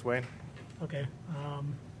go next, Wayne? Okay.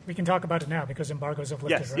 We can talk about it now because embargoes have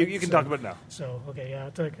lifted, Yes, right? you can talk about it now. So,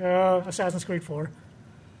 it's like Assassin's Creed 4.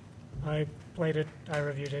 I played it. I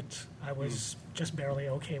reviewed it. I was just barely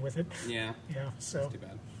okay with it. Yeah. Yeah, so... That's too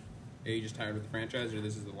bad. Are you just tired with the franchise, or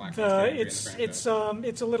this is the lackluster entry in the franchise?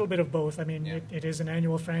 It's a little bit of both. I mean, it is an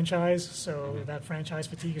annual franchise, so that franchise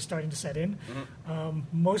fatigue is starting to set in.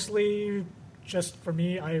 Mostly, just for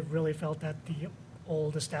me, I really felt that the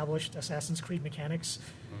old established Assassin's Creed mechanics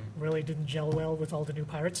really didn't gel well with all the new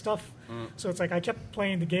pirate stuff. So it's like I kept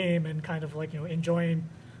playing the game and kind of enjoying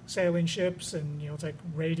sailing ships and it's like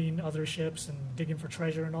raiding other ships and digging for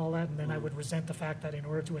treasure and all that, and then I would resent the fact that in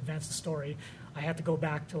order to advance the story I had to go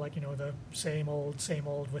back to the same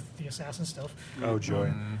old with the assassin stuff. Oh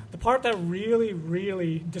joy. The part that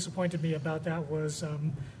really disappointed me about that was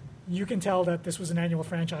you can tell that this was an annual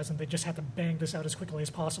franchise and they just had to bang this out as quickly as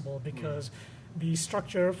possible because the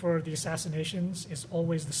structure for the assassinations is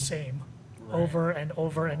always the same. Over and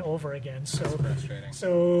over and over again.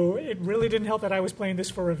 So it really didn't help that I was playing this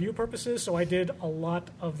for review purposes, so I did a lot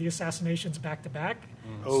of the assassinations back to back.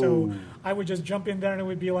 So I would just jump in there and it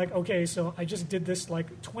would be like, okay, so I just did this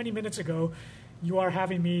 20 minutes ago. You are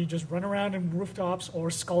having me just run around in rooftops or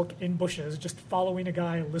skulk in bushes, just following a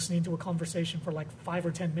guy, listening to a conversation for 5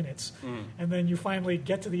 or 10 minutes. And then you finally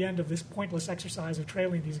get to the end of this pointless exercise of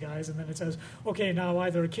trailing these guys, and then it says, okay, now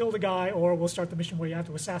either kill the guy or we'll start the mission where you have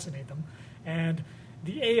to assassinate them. And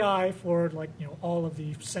the AI for all of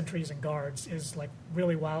the sentries and guards is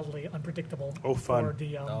really wildly unpredictable. Oh, fun.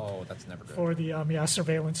 Oh, that's never good. For the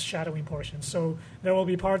surveillance shadowing portion. So there will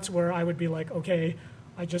be parts where I would be like, okay,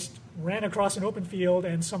 I just ran across an open field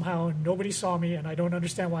and somehow nobody saw me and I don't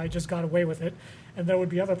understand why I just got away with it. And there would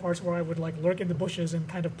be other parts where I would lurk in the bushes and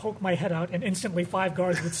kind of poke my head out and instantly 5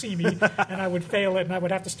 guards would see me and I would fail it and I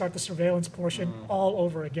would have to start the surveillance portion all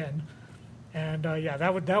over again. And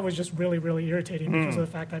that was just really irritating because of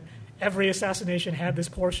the fact that every assassination had this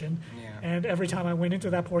portion, and every time I went into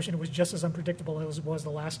that portion, it was just as unpredictable as it was the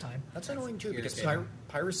last time. That's annoying too because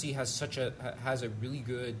piracy has a really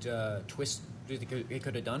good twist it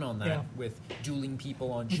could have done on that with dueling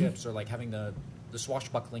people on ships or having the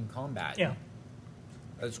swashbuckling combat. Yeah,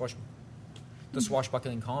 the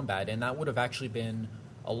swashbuckling combat, and that would have actually been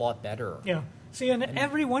a lot better. Yeah. See, and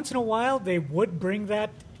every once in a while they would bring that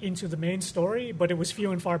into the main story, but it was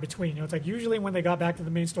few and far between. It's usually when they got back to the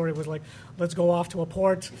main story, it was let's go off to a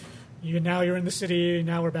port. Now you're in the city.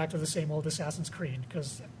 Now we're back to the same old Assassin's Creed.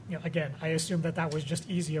 Because again, I assume that was just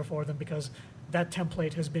easier for them because that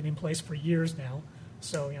template has been in place for years now.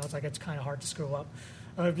 So it's kind of hard to screw up.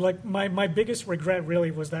 My biggest regret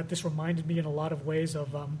really was that this reminded me in a lot of ways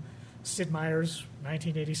of Sid Meier's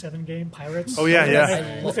 1987 game, Pirates. Oh,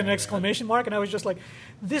 yeah. With an exclamation mark. And I was just like,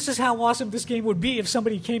 this is how awesome this game would be if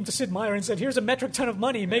somebody came to Sid Meier and said, here's a metric ton of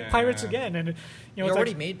money, make Pirates again. And you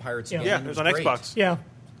already made Pirates again. Yeah, it was on Xbox. Yeah.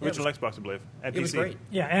 Original Xbox, I believe. And it PC. was great.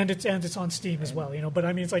 Yeah, and it's on Steam as well, But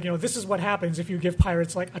I mean, it's this is what happens if you give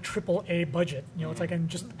Pirates a AAA budget, It's and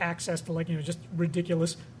just access to just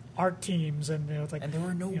ridiculous art teams, and it's like, And there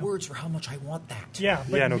are no you know, words for how much I want that. yeah,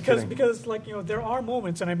 but Yeah, no kidding. because like there are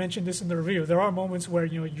moments, and I mentioned this in the review. There are moments where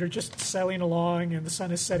you're just sailing along and the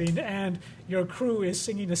sun is setting, and your crew is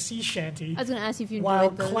singing a sea shanty I was going to ask you if you while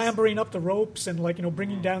enjoyed those. clambering up the ropes and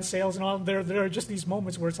bringing down sails and all. There are just these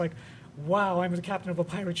moments where it's like, wow, I'm the captain of a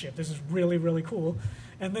pirate ship. This is really, really cool.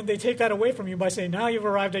 And then they take that away from you by saying, now you've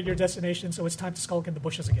arrived at your destination, so it's time to skulk in the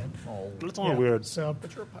bushes again. Oh, That's a little weird. So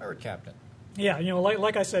but you're a pirate captain. yeah,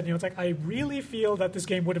 like I said, it's like I really feel that this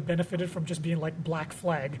game would have benefited from just being like Black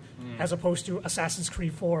Flag, as opposed to Assassin's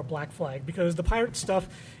Creed 4 Black Flag, because the pirate stuff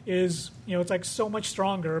is it's like so much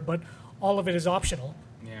stronger, but all of it is optional.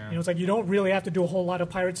 Yeah. It's like you don't really have to do a whole lot of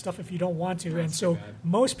pirate stuff if you don't want to, and That's so too bad.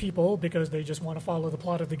 most people, because they just want to follow the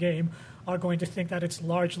plot of the game, are going to think that it's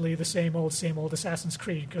largely the same old Assassin's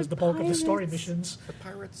Creed, because the bulk of the story pirates. missions The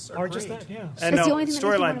pirates are just that. Yeah. And That's now, the only thing that makes me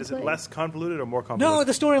storyline, wanna is it play. less convoluted or more convoluted? No,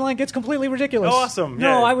 the storyline gets completely ridiculous. Oh, awesome.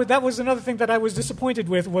 No, Yeah. that was another thing that I was disappointed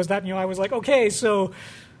with, was that I was like, okay, so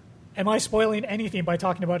am I spoiling anything by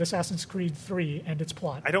talking about Assassin's Creed 3 and its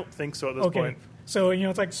plot? I don't think so at this Okay, point. so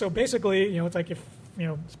it's like, so basically, it's like if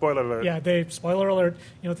Spoiler alert. yeah, they spoiler alert.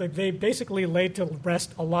 It's like they basically laid to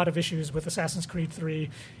rest a lot of issues with Assassin's Creed 3,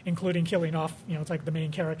 including killing off it's like the main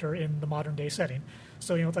character in the modern day setting.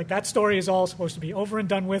 So it's like that story is all supposed to be over and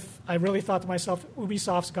done with. I really thought to myself,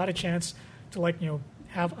 Ubisoft's got a chance to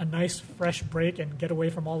have a nice fresh break and get away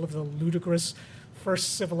from all of the ludicrous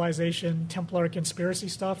First Civilization Templar conspiracy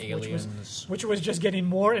stuff, Aliens. which was just getting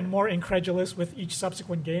more and more incredulous with each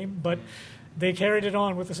subsequent game, but. They carried it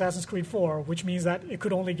on with Assassin's Creed 4, which means that it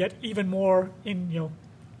could only get even more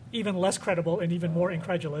even less credible and even more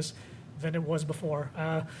incredulous than it was before.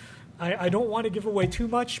 I don't want to give away too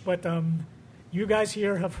much, but you guys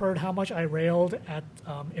here have heard how much I railed at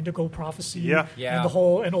Indigo Prophecy Yeah. Yeah. and the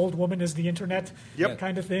whole "an old woman is the internet" Yep.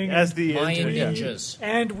 kind of thing. As the Mayan internet- ninjas.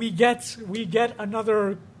 And we get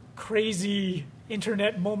another crazy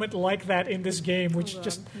internet moment like that in this game, which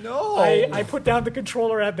just No. I put down the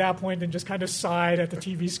controller at that point and just kind of sighed at the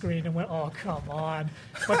TV screen and went, "Oh, come on!"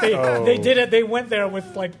 But they did it. They went there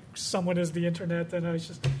with like someone as the internet, and I was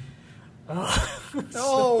just.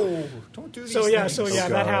 No, don't do these So yeah, things. that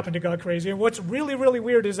God. happened. It got crazy. And what's really, really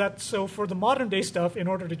weird is that for the modern day stuff, in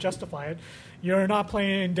order to justify it, you're not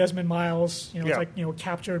playing Desmond Miles. It's Yeah. like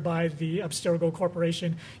captured by the Abstergo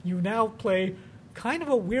Corporation. You now play kind of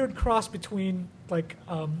a weird cross between like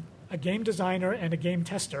a game designer and a game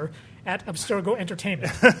tester at Abstergo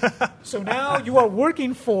Entertainment. So now you are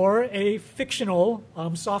working for a fictional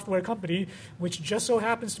software company, which just so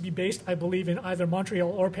happens to be based, I believe, in either Montreal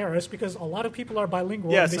or Paris, because a lot of people are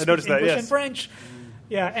bilingual. Yes, and they I noticed speak that, English yes. and French.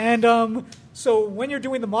 Yeah, and so when you're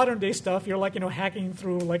doing the modern day stuff, you're like hacking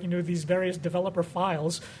through these various developer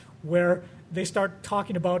files where they start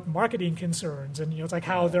talking about marketing concerns, and it's like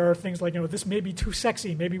how there are things like this may be too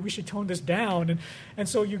sexy, maybe we should tone this down, and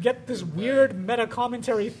so you get this weird meta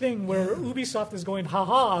commentary thing where Ubisoft is going,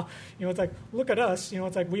 haha, it's like, look at us,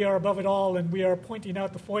 it's like we are above it all and we are pointing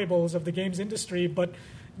out the foibles of the games industry, but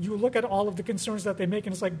you look at all of the concerns that they make,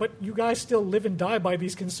 and it's like, but you guys still live and die by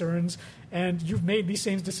these concerns, and you've made these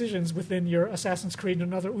same decisions within your Assassin's Creed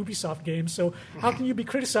and other Ubisoft games. So how can you be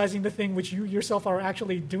criticizing the thing which you yourself are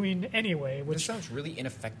actually doing anyway? This Which, sounds really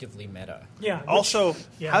ineffectively meta. yeah. Which, Also,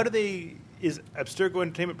 yeah. how do they? Is Abstergo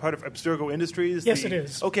Entertainment part of Abstergo Industries? Yes, it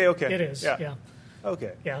is. Okay. It is. Yeah.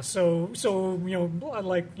 Okay. Yeah. So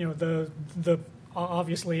the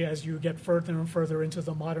obviously, as you get further and further into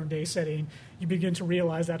the modern day setting, you begin to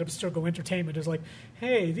realize that Abstergo Entertainment is like,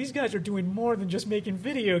 hey, these guys are doing more than just making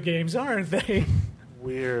video games, aren't they?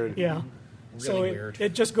 Weird. Yeah. So weird.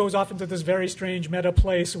 it just goes off into this very strange meta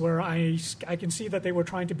place where I can see that they were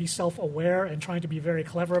trying to be self-aware and trying to be very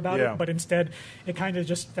clever about Yeah. it, but instead it kind of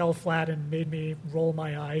just fell flat and made me roll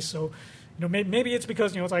my eyes. So maybe it's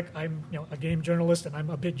because it's like I'm a game journalist and I'm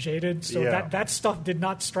a bit jaded, so Yeah. that stuff did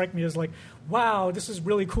not strike me as like, wow, this is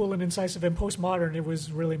really cool and incisive and postmodern. It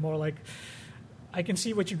was really more like, I can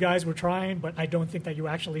see what you guys were trying, but I don't think that you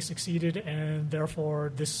actually succeeded, and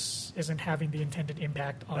therefore this isn't having the intended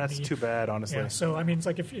impact on That's the. too bad, honestly. Yeah, so I mean, it's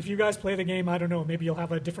like if you guys play the game, I don't know, maybe you'll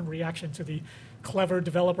have a different reaction to the clever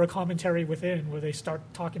developer commentary within, where they start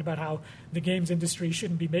talking about how the games industry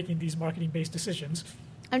shouldn't be making these marketing-based decisions.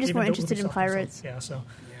 I'm just even more though interested in Ubisoft pirates. themselves- Yeah, so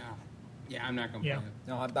Yeah, I'm not going to Yeah. play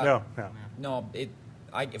it. No, No.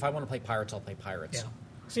 if I want to play pirates, I'll play pirates. yeah.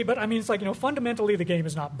 See, but I mean, it's like fundamentally the game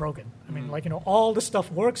is not broken. I mean, all the stuff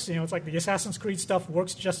works. It's like the Assassin's Creed stuff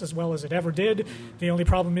works just as well as it ever did. The only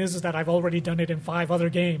problem is that I've already done it in 5 other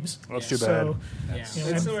games. Well, that's Yeah. too bad. So Yeah, you know, it's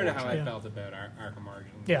and- sort of how I yeah. felt about Arkham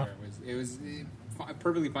Origins. Yeah. where it was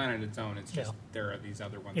perfectly fine on its own. It's just Yeah. there are these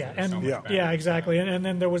other ones Yeah, that are so and much better. yeah, exactly. And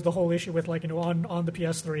then there was the whole issue with like on the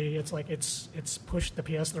PS3, it's like it's pushed the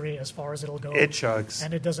PS3 as far as it'll go. It chugs.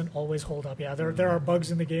 and it doesn't always hold up. Yeah, there are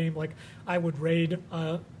bugs in the game. Like I would raid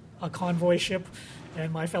a convoy ship,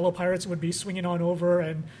 and my fellow pirates would be swinging on over,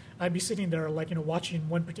 and I'd be sitting there like watching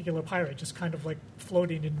one particular pirate just kind of like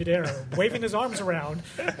floating in midair, waving his arms around,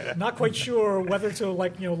 not quite sure whether to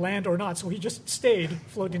land or not. So he just stayed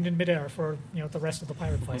floating in midair for the rest of the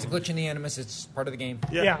pirate fight. It's a glitch in the Animus. It's part of the game.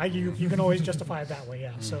 Yeah, you can always justify it that way.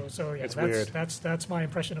 Yeah, so yeah, It's that's weird. that's my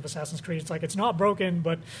impression of Assassin's Creed. It's like it's not broken,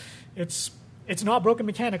 but it's not broken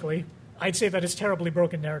mechanically. I'd say that it's terribly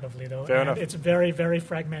broken narratively, though. Fair and enough. It's very, very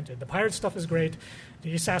fragmented. The pirate stuff is great.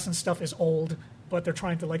 The assassin stuff is old, but they're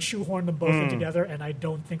trying to shoehorn them both in together, and I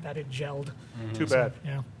don't think that it gelled. Too bad.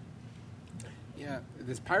 Yeah. Yeah,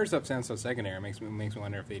 this pirate stuff sounds so secondary. It makes me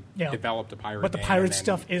wonder if they Yeah. developed a pirate But the game pirate and then-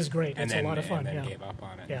 stuff is great. and It's then, a lot of fun. And then Yeah. gave up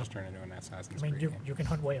on it Yeah. and just turned into an Assassin's I mean, Creed game. you can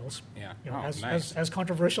hunt whales. Yeah. You know, Oh, as, nice. as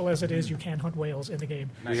controversial as it is, you can hunt whales in the game.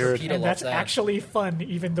 Nice. Weird. Peter And loves that's that. actually fun,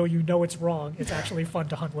 even though you know it's wrong. It's actually fun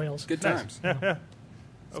to hunt whales. Good times. Better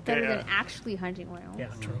Okay. than actually hunting whales. Yeah,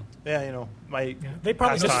 true. Yeah, my Yeah. They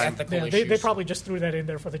probably just pastime. Ethical they issues. probably just threw that in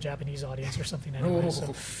there for the Japanese audience or something anyway.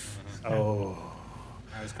 So. Oh,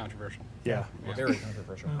 That was controversial. yeah. Very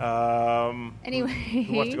controversial. Anyway,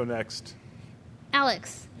 Who wants to go next?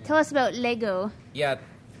 Alex, tell us about Lego. Yeah,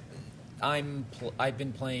 I've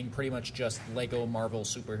been playing pretty much just Lego Marvel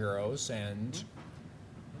superheroes, and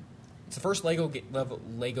it's the first Lego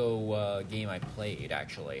game I played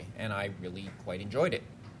actually, and I really quite enjoyed it.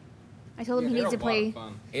 I told him he needs to play.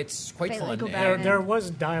 It's quite Play fun. Lego and Batman. There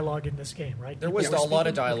was dialogue in this game, right? There was People a were lot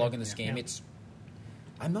of speaking? dialogue Okay. in this game. Yeah.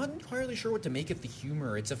 I'm not entirely sure what to make of the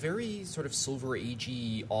humor. It's a very sort of Silver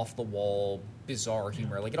Agey, off the wall, bizarre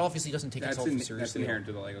humor. Like it obviously doesn't take itself That's seriously. inherent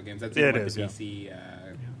to the Lego games. That's Yeah, even it what is, the yeah. PC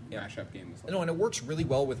Yeah. mashup game was like. No, and it works really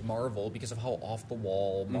well with Marvel because of how off the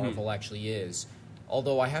wall Marvel actually is.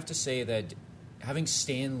 Although I have to say that having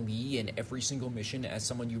Stan Lee in every single mission as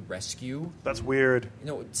someone you rescue, That's weird.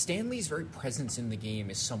 Stan Lee's very presence in the game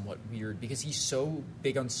is somewhat weird because he's so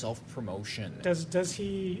big on self-promotion. Does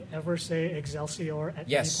he ever say Excelsior at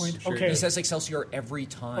Yes, any point? sure Okay. he says Excelsior every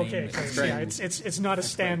time. Okay, That's so, great. yeah, it's not a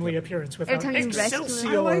Stanley appearance without Every time you rescue him.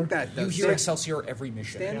 Excelsior. I like that. You though. hear Excelsior every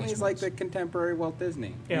mission. Stanley's like the contemporary Walt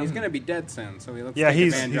Disney. Yeah. He's going to be dead soon, so we look Yeah, take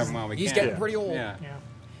he's- advantage of him while we He's can. getting pretty old. Yeah. Yeah.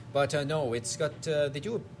 But no, it's got they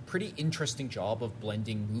do a pretty interesting job of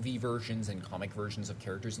blending movie versions and comic versions of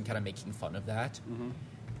characters and kind of making fun of that,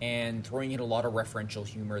 and throwing in a lot of referential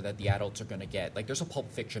humor that the adults are going to get. Like there's a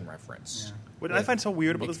Pulp Fiction reference. What I find so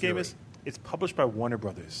weird about Nick this game Fury. is it's published by Warner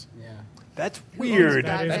Brothers. Yeah. That's owns weird.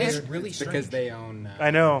 that? That is weird. really It's strange. because they own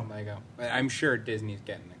I know. Lego. But I'm sure Disney's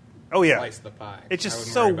getting it. Oh, yeah. Slice the pie. It's I just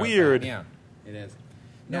wouldn't so worry about weird. Yeah. that. It is.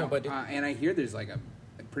 No, but and I hear there's like a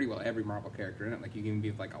pretty well every Marvel character in it. Like you can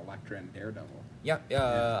be like Elektra and Daredevil.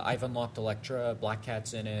 Yeah, I've unlocked Elektra, Black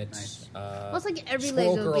Cat's in it. Nice. Well, it's like every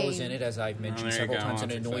Squirrel Lego Girl game. is in it, as I've mentioned there you several go. times, and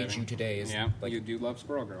That's annoyed exciting. you today. Is Yeah, like, you do love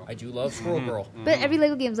Squirrel Girl. I do love Squirrel Girl. But every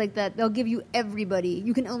Lego game's like that. They'll give you everybody.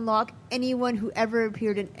 You can unlock anyone who ever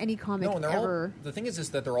appeared in any comic No, and they're ever. all. The thing is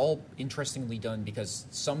that they're all interestingly done because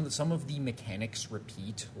some of the mechanics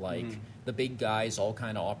repeat. Like the big guys all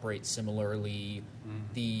kind of operate similarly.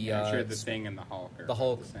 The Yeah, I'm sure the Thing and the Hulk. Are the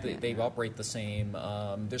Hulk, the same, they yeah. operate the same.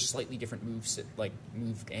 There's slightly different moves, like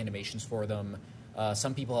move animations for them.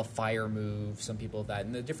 Some people have fire moves, some people have that,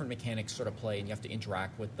 and the different mechanics sort of play, and you have to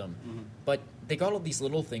interact with them. But they got all these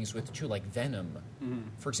little things with too, like Venom.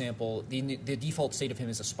 For example, the default state of him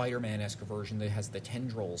is a Spider-Man-esque version that has the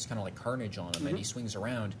tendrils, kind of like Carnage on him, and he swings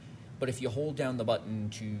around. But if you hold down the button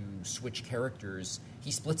to switch characters, he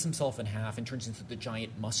splits himself in half and turns into the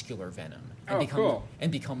giant muscular Venom, and Oh, cool.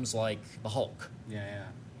 becomes like the Hulk. Yeah,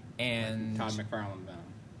 yeah. And Todd McFarlane Venom.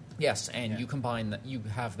 yes, and Yeah. you combine that, you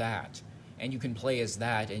have that, and you can play as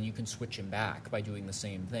that, and you can switch him back by doing the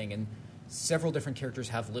same thing. And several different characters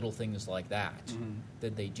have little things like that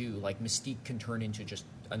that they do. Like Mystique can turn into just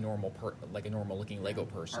a normal looking Lego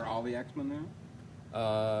person. Are all the X-Men there?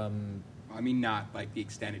 Um, I mean, not like the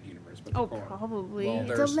extended universe, but Oh, the core. probably. well,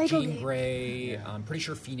 It's a there's Lego Jean game. Grey. Yeah. I'm pretty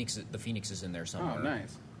sure the Phoenix is in there somewhere. Oh,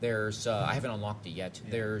 nice. There's I haven't unlocked it yet.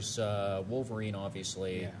 Yeah. There's Wolverine,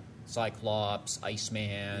 obviously. Yeah. Cyclops,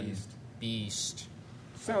 Iceman, Beast.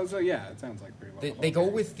 So yeah, it sounds like pretty well. They go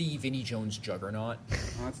with the Vinnie Jones Juggernaut. Oh,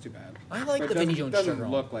 that's too bad. I like But the it Vinnie doesn't- Jones doesn't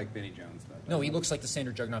Juggernaut. look like Vinnie Jones, though. No, does he it? looks like the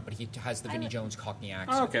standard Juggernaut, but he has the Vinnie Jones Cockney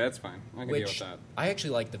accent. Oh, okay, that's fine. I can deal with Which that. I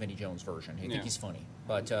actually like the Vinnie Jones version. I think Yeah. he's funny.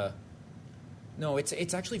 But No,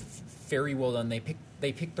 it's actually very well done. They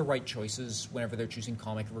pick the right choices whenever they're choosing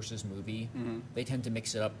comic versus movie. They tend to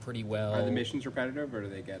mix it up pretty well. Are the missions repetitive, or do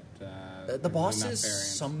they get the bosses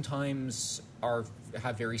sometimes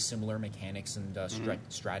have very similar mechanics and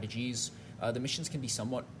strategies. The missions can be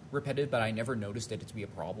somewhat repetitive, but I never noticed it to be a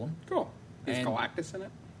problem. Cool. Is And- Galactus in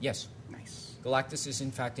it? Yes, Nice. Galactus is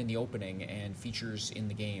in fact in the opening and features in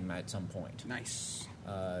the game at some point. Nice.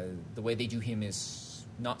 The way they do him is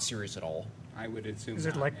not serious at all. I would assume. Is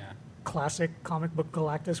it not, like yeah. classic comic book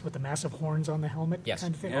Galactus with the massive horns on the helmet Yes.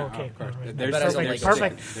 kind of thing? Yeah, okay, of course. all right. They're, But as a they're, Lego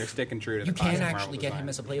perfect. sticking, they're sticking true to You the can classic actually Marvel get him design,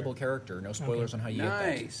 as a for playable sure. character. No spoilers on how you get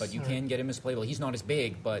Nice. that, but you All can get him as playable. He's not as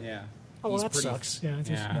big, but Yeah. Oh, well, he's that pretty. sucks. Yeah, it's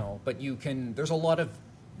just, Yeah. No, but you can. There's a lot of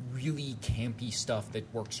really campy stuff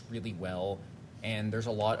that works really well, and there's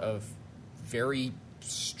a lot of very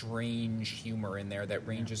strange humor in there that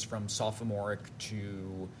ranges from sophomoric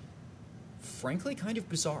to, frankly, kind of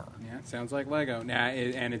bizarre. Yeah, it sounds like Lego. Now,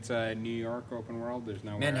 and it's a New York open world. There's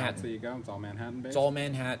nowhere Manhattan. else that you go. It's all Manhattan based. It's all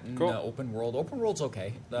Manhattan, Cool. open world. Open world's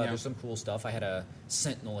okay. Yeah. There's some cool stuff. I had a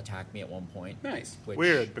Sentinel attack me at one point. Nice. Which,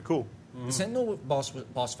 Weird, but cool. The Sentinel boss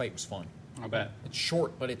fight was fun. I'll bet. It's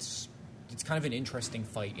short, but it's kind of an interesting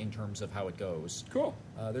fight in terms of how it goes. Cool.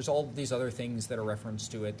 There's all these other things that are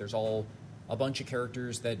referenced to it. There's all a bunch of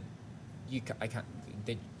characters that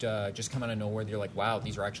they just come out of nowhere. You're like, wow,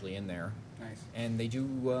 these are actually in there. Nice. And they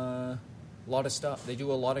do a lot of stuff. They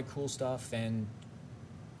do a lot of cool stuff and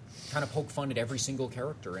kind of poke fun at every single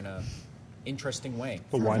character in a interesting way.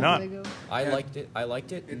 But why not? Lego. I Yeah.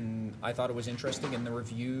 liked it, and I thought it was interesting. And the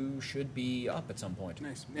review should be up at some point.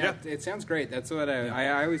 Nice. Yeah, it sounds great. That's what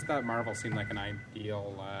I always thought Marvel seemed like an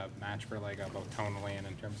ideal match for Lego, both tonally and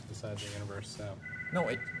in terms of the size of the universe. So No,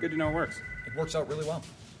 it good to know it works. works out really well.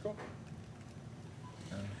 Cool.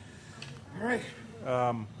 All right.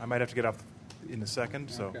 I might have to get off in a second,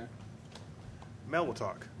 so Okay. Mel will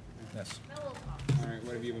talk. Yes, All right.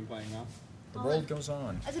 What have you been playing now? the world goes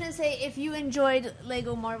on. I was gonna say, if you enjoyed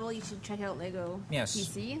Lego Marvel, you should check out Lego Yes.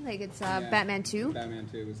 PC. Like it's Yeah. Batman 2. Batman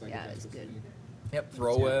 2 was like Yeah, a it's Justice good. League. Yep,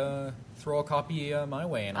 throw a copy my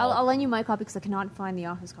way, and I'll lend you my copy because I cannot find the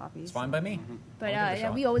office copies. it's fine by me. But I'll give it a yeah,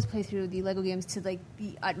 shot. we always play through the Lego games to like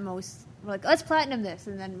the utmost. We're like, let's platinum this,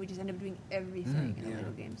 and then we just end up doing everything in the Yeah,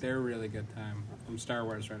 Lego games. they're a really good time. From Star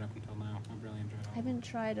Wars right up until now. I've really enjoyed I all of haven't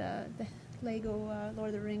tried the Lego Lord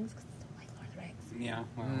of the Rings because I don't like Lord of the Rings. them. Yeah,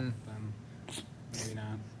 well, then maybe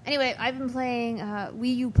not. Anyway, I've been playing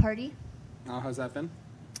Wii U Party. Oh, how's that been?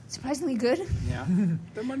 Surprisingly good, Yeah.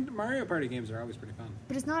 The Mario Party games are always pretty fun.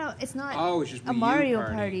 but it's not. It's not. Oh, it's just a Wii U Mario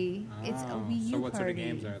Party. It's a Oh, Wii U So what Party. sort of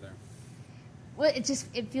games are there? Well, it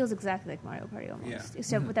feels exactly like Mario Party almost, Yeah.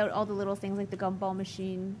 except without all the little things like the gumball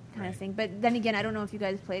machine kind of thing. But then again, I don't know if you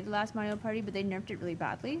guys played the last Mario Party, but they nerfed it really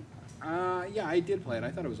badly. Yeah, I did play it. I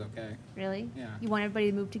thought it was okay. Really? Yeah. You want everybody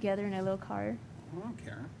to move together in a little car. I don't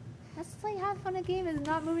care. That's like half fun a game is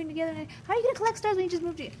not moving together. How are you going to collect stars when you just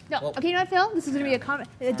move together? No. Well- Okay, you know what, Phil? This is going to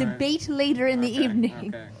be a debate later in the Okay,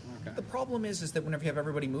 evening. Okay. The problem is that whenever you have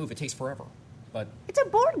everybody move, it takes forever. But It's a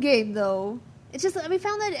board game, though. It's just we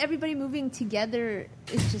found that everybody moving together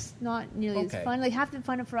is just not nearly Okay. as fun. Like half the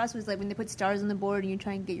fun for us was like when they put stars on the board and you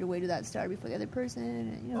try and get your way to that star before the other person.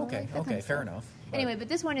 And, you know, okay, like that kind okay, of fair stuff. enough. But Anyway, but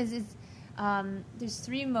this one is there's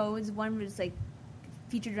 3 modes. One was like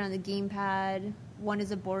featured around the gamepad. One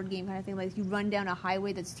is a board game kind of thing. Like you run down a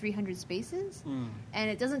highway that's 300 spaces, and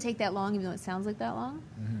it doesn't take that long, even though it sounds like that long.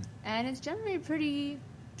 And it's generally pretty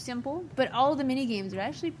simple, but all the mini games are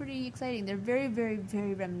actually pretty exciting. They're very, very,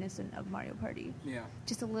 very reminiscent of Mario Party. Yeah.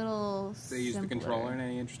 Just a little. They use the simpler. controller in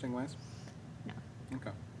any interesting ways? No.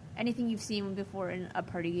 Okay. Anything you've seen before in a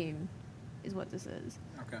party game is what this is.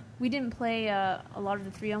 Okay. We didn't play a lot of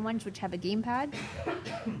the 3-on-1s, which have a gamepad.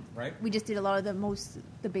 Right? We just did a lot of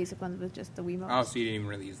the basic ones with just the Wiimote. Oh, so you didn't even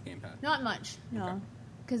really use the gamepad? Not much, Okay. no.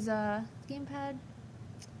 Because gamepad,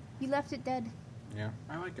 you left it dead. Yeah,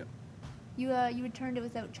 I like it. You returned it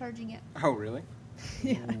without charging it. Oh, really?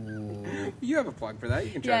 Ooh. You have a plug for that.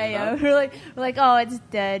 You can Yeah, charge yeah. it up. We're like, oh, it's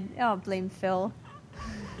dead. Oh, blame Phil.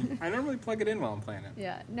 I normally plug it in while I'm playing it.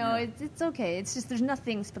 Yeah, no, Yeah. it's okay. It's just there's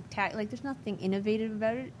nothing spectacular. Like there's nothing innovative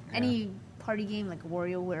about it. Yeah. Any party game like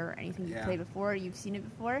WarioWare or anything you've Yeah. played before, you've seen it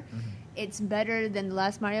before. It's better than the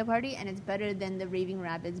last Mario Party, and it's better than the Raving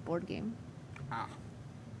Rabbids board game. Ah.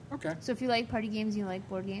 Okay. So if you like party games, you like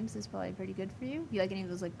board games, it's probably pretty good for you. If you like any of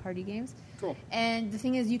those like party games. Cool. And the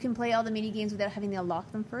thing is, you can play all the mini games without having to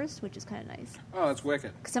unlock them first, which is kind of nice. Oh, that's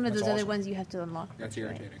wicked. 'Cause some of That's those other awesome. ones you have to unlock. That's first,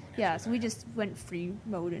 right? irritating when you Yeah, have to so do we that. just went free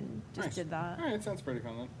mode and just Nice. did that. All right, it sounds pretty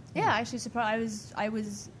fun then. Yeah, actually, I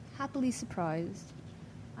was happily surprised.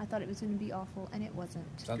 I thought it was going to be awful, and it wasn't.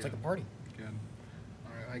 Sounds like a party. Good.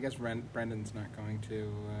 All right, I guess Brendan's not going to.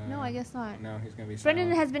 No, I guess not. No, he's going to be. Brendan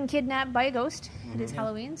silent. has been kidnapped by a ghost. It is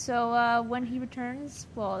Halloween, so when he returns,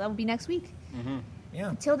 well, that will be next week. Yeah.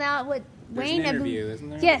 Until now, what There's Wayne? an interview, isn't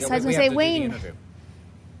there? Yes, Yeah, I was we going to say, have to do the Wayne. interview.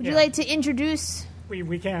 Would you Yeah. like to introduce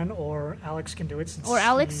We can, or Alex can do it. Since or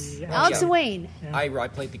Alex? he- Alex Yeah. and Wayne. Yeah. I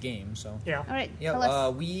played the game, so. Yeah. All right. Yeah, tell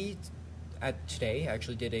us. we today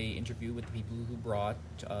actually did a interview with the people who brought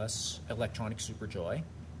us Electronic Superjoy,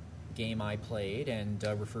 game I played and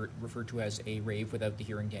referred to as a rave without the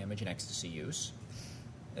hearing damage and ecstasy use.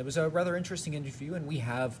 It was a rather interesting interview, and we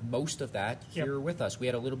have most of that here with us. We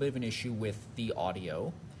had a little bit of an issue with the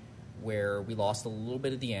audio, where we lost a little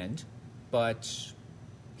bit at the end, but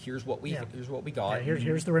here's what we got. Yeah,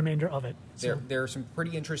 here's the remainder of it. So, There are some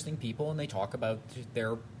pretty interesting people, and they talk about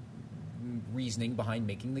their reasoning behind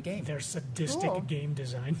making the game. their sadistic Cool. game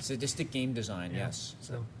design. Sadistic game design, yes.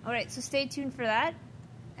 So All right, so stay tuned for that,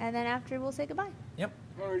 and then after we'll say goodbye. Yep.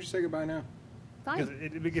 Why don't we just say goodbye now? Because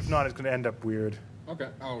Fine. if not, it's going to end up weird. Okay.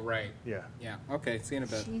 Oh, right. Yeah. Yeah. Okay. See you in a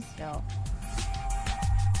bit. Jeez, Phil.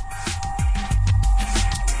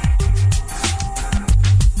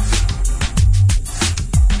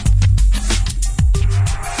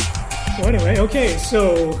 So anyway, okay,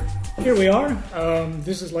 so here we are.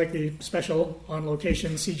 This is like the special on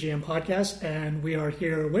location CGM podcast, and we are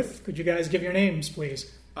here with. Could you guys give your names,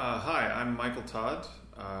 please? Hi, I'm Michael Todd.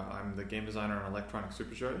 I'm the game designer on Electronic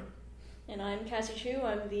Superjoy. And I'm Cassie Chu.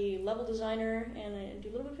 I'm the level designer, and I do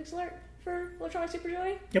a little bit of pixel art for Electronic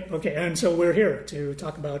Superjoy. Yep. Okay, and so we're here to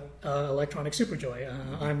talk about Electronic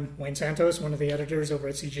Superjoy. I'm Wayne Santos, one of the editors over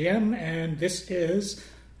at CGM, and this is.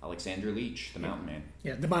 Alexander Leach, the Mountain Man.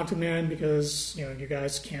 Yeah, the Mountain Man, because you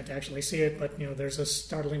guys can't actually see it, but there's a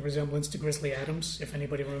startling resemblance to Grizzly Adams, if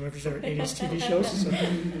anybody remembers their 80s TV shows. So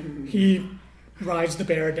he rides the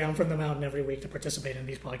bear down from the mountain every week to participate in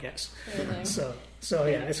these podcasts. Everything. So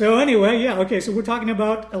yeah. So anyway, yeah. Okay. So we're talking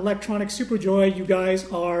about Electronic Superjoy. You guys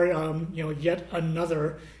are yet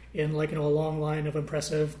another in a long line of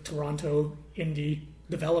impressive Toronto indie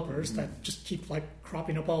developers that just keep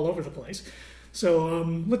cropping up all over the place.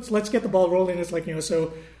 So let's get the ball rolling. It's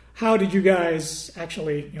so how did you guys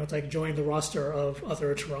actually join the roster of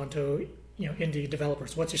other Toronto indie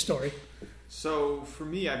developers? What's your story? So for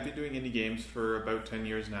me, I've been doing indie games for about 10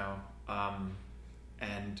 years now.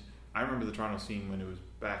 And I remember the Toronto scene when it was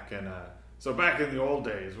back in the old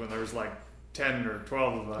days when there was 10 or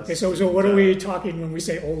 12 of us. Okay, so what are we talking when we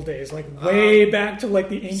say old days? Way back to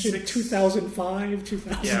the ancient 2005,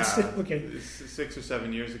 2006? Yeah, Okay. 6 or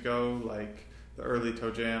 7 years ago, the early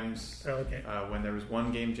Toe Jams, Oh, okay. when there was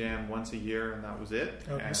one game jam once a year and that was it.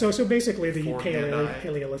 Okay. And So basically the Ford and I-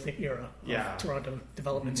 Paleolithic era Yeah. of Toronto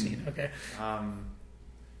development scene. Okay.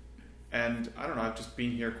 And I don't know, I've just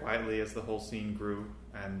been here quietly as the whole scene grew,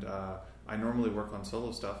 and I normally work on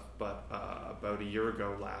solo stuff, but about a year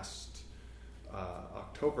ago, last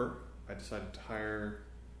October, I decided to hire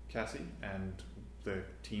Cassie, and the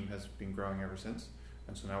team has been growing ever since.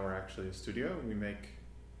 And so now we're actually a studio. We make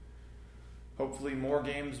hopefully more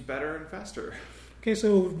games better and faster. Okay,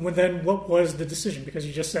 so then what was the decision? Because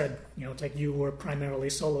you just said, you were primarily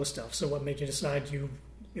solo stuff. So what made you decide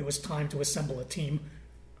it was time to assemble a team?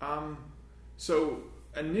 So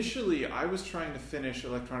initially, I was trying to finish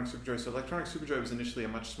Electronic Superjoy. So Electronic Superjoy was initially a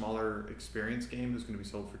much smaller experience game that was going to be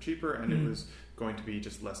sold for cheaper, and it was going to be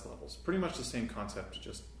just less levels. Pretty much the same concept,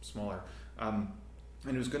 just smaller. And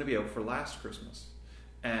it was going to be out for last Christmas.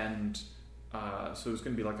 And so it was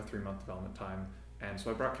going to be a 3-month development time. And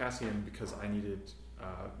so I brought Cassie in because I needed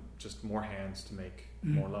just more hands to make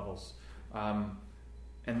more levels. And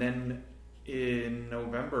then in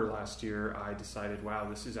November last year, I decided, wow,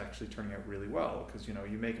 this is actually turning out really well, because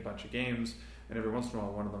you make a bunch of games, and every once in a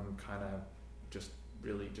while, one of them kind of just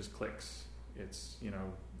really just clicks. It's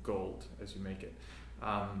gold as you make it.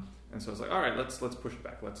 And so I was like, all right, let's push it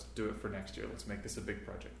back. Let's do it for next year. Let's make this a big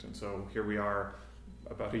project. And so here we are,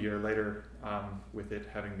 about a year later, with it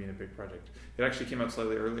having been a big project. It actually came out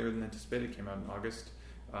slightly earlier than anticipated. It came out in August,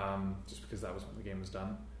 just because that was when the game was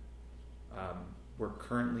done. We're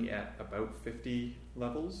currently at about 50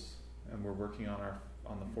 levels, and we're working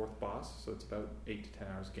on the 4th boss, so it's about 8 to 10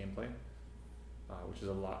 hours of gameplay, which is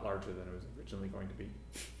a lot larger than it was originally going to be.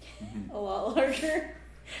 A lot larger.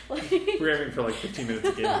 We were aiming for 15 minutes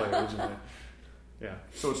of gameplay originally. Yeah.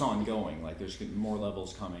 So it's ongoing. There's more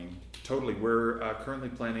levels coming. Totally. We're currently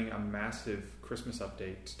planning a massive Christmas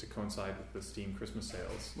update to coincide with the Steam Christmas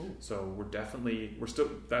sales. Ooh. So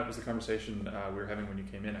that was the conversation we were having when you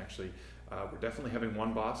came in, actually. We're definitely having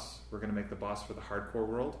one boss. We're going to make the boss for the hardcore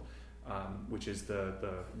world, which is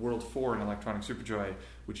the World 4 in Electronic Superjoy,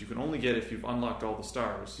 which you can only get if you've unlocked all the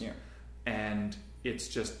stars. Yeah. And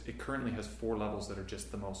it currently has 4 levels that are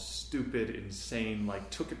just the most stupid, insane, like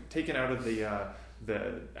taken out of the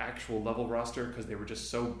actual level roster because they were just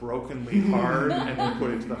so brokenly hard and then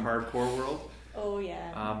put into the hardcore world. Oh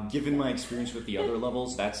yeah. Given my experience with the other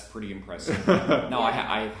levels, that's pretty impressive. No, I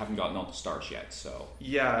haven't gotten all the stars yet, so...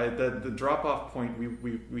 Yeah, the drop-off point,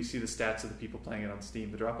 we see the stats of the people playing it on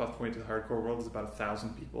Steam. The drop-off point to the hardcore world is about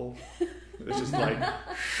 1,000 people. It's just like,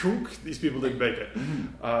 shook, these people didn't make it.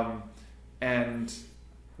 And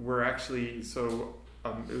we're actually... So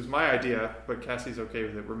it was my idea, but Cassie's okay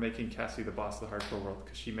with it. We're making Cassie the boss of the hardcore world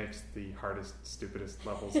because she makes the hardest, stupidest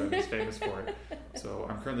levels and is famous for it. So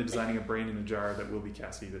I'm currently designing a brain in a jar that will be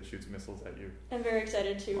Cassie that shoots missiles at you. I'm very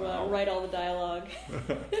excited to write all the dialogue.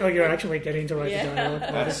 Oh, you're actually getting to write the dialogue.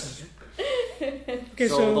 That's... Okay,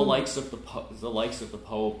 so the likes of the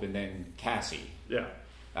Pope and then Cassie. Yeah,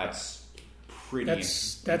 that's pretty.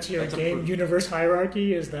 That's your game universe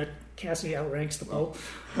hierarchy. Is that Cassie outranks the Pope?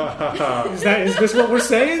 Is this what we're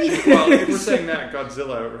saying? Well, if we're saying that,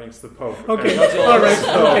 Godzilla outranks the Pope. Okay, all right,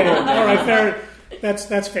 okay, all right, fair.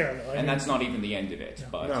 That's fair though. And that's not even the end of it.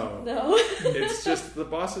 But No. It's just the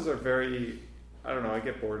bosses are very. I don't know. I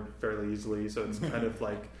get bored fairly easily, so it's kind of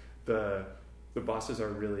like the bosses are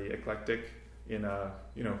really eclectic. In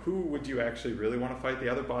who would you actually really want to fight? The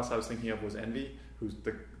other boss I was thinking of was Envy, who's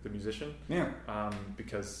the musician. Yeah.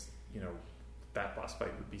 Because that boss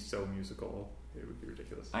fight would be so musical, it would be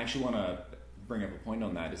ridiculous. I actually want to bring up a point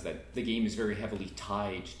on that, is that the game is very heavily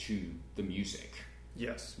tied to the music.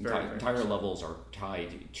 Yes, entire levels are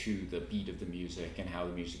tied to the beat of the music and how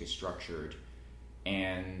the music is structured.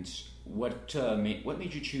 And what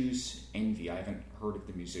made you choose Envy? I haven't heard of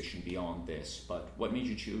the musician beyond this, but what made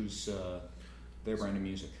you choose their brand of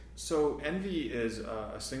music? So Envy is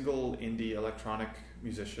a single indie electronic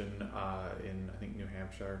musician in, I think, New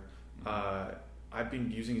Hampshire. I've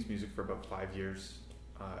been using his music for about 5 years,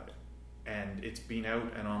 and it's been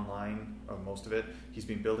out and online, most of it. He's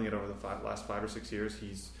been building it over the last 5 or 6 years.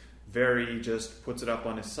 He's just puts it up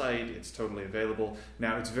on his site. It's totally available.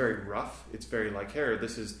 Now, it's very rough. It's very like, here,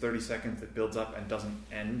 this is 30 seconds. It builds up and doesn't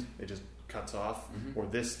end. It just cuts off. Or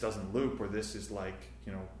this doesn't loop, or this is like,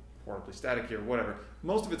 horribly staticky or whatever.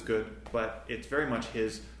 Most of it's good, but it's very much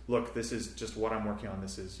his, look, this is just what I'm working on.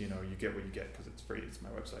 This is, you get what you get because it's free. It's my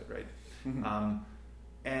website, right?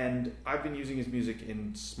 And I've been using his music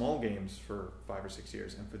in small games for 5 or 6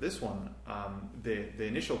 years. And for this one, the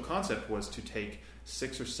initial concept was to take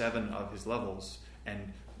 6 or 7 of his levels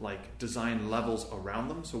and design levels around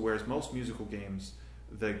them. So whereas most musical games,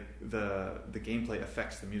 the gameplay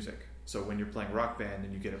affects the music. So when you're playing Rock Band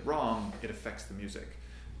and you get it wrong, it affects the music.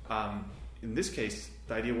 In this case,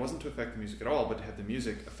 the idea wasn't to affect the music at all, but to have the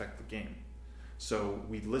music affect the game. So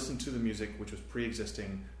we listened to the music, which was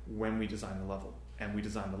pre-existing when we designed the level. And we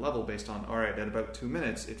designed the level based on, all right, at about 2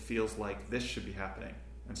 minutes, it feels like this should be happening.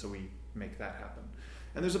 And so we make that happen.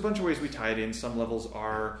 And there's a bunch of ways we tie it in. Some levels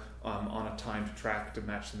are on a timed track to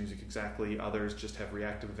match the music exactly. Others just have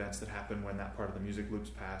reactive events that happen when that part of the music loops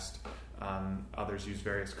past. Others use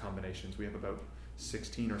various combinations. We have about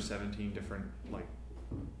 16 or 17 different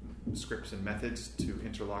scripts and methods to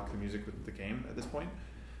interlock the music with the game at this point.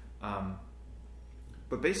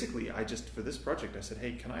 But basically, for this project, I said,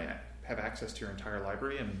 hey, can I have access to your entire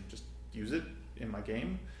library and just use it in my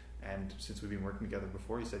game? And since we've been working together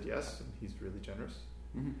before, he said yes, and he's really generous.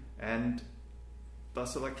 And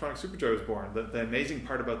thus Electronic Superjoy was born. The amazing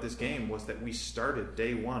part about this game was that we started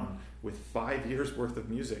day one with 5 years worth of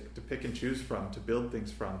music to pick and choose from, to build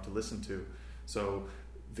things from, to listen to. So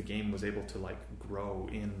the game was able to grow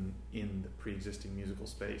in the pre-existing musical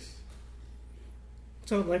space.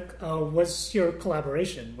 So, was your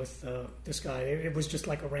collaboration with this guy? It was just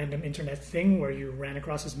like a random internet thing where you ran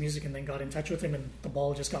across his music and then got in touch with him, and the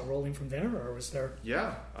ball just got rolling from there, or was there?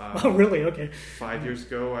 Yeah. Oh, really? Okay. 5 years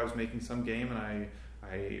ago, I was making some game, and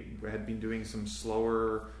I had been doing some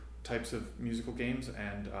slower types of musical games,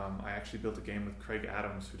 and I actually built a game with Craig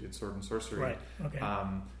Adams, who did Sword and Sorcery. Right. Okay.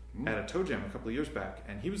 At a Toe Jam a couple of years back,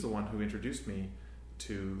 and he was the one who introduced me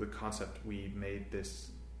to the concept. We made this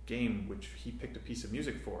game which he picked a piece of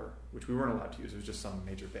music for, which we weren't allowed to use. It was just some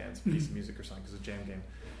major band's piece of music or something, because it's a jam game.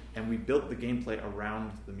 And we built the gameplay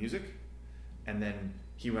around the music, and then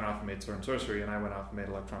he went off and made Sword and Sorcery, and I went off and made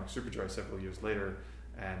Electronic Superjoy several years later,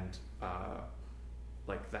 and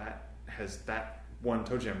that one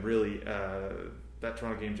Toe Jam really, that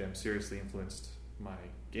Toronto Game Jam seriously influenced my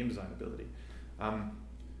game design ability.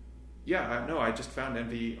 I just found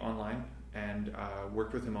Envy online and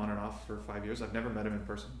worked with him on and off for 5 years. I've never met him in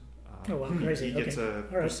person. Oh, wow, crazy. He gets a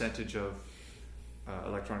percentage of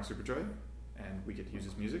Electronic Superjoy, and we get to use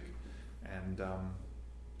his music. And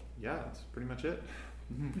yeah, that's pretty much it.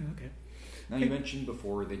 Okay. Now, you mentioned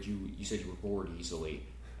before that you said you were bored easily,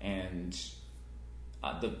 and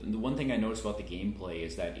the one thing I noticed about the gameplay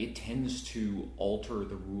is that it tends to alter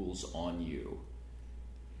the rules on you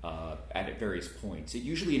at various points. It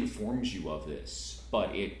usually informs you of this,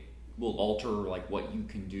 but it will alter like what you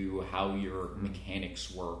can do, how your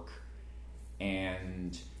mechanics work,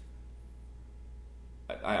 and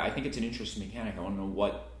I think it's an interesting mechanic. I want to know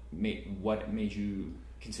what made you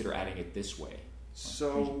consider adding it this way.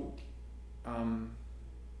 So,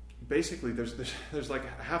 basically, there's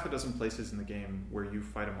like half a dozen places in the game where you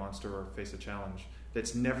fight a monster or face a challenge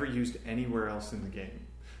that's never used anywhere else in the game.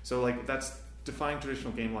 So, like, that's defying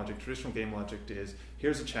traditional game logic. Traditional game logic is,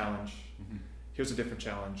 here's a challenge, here's a different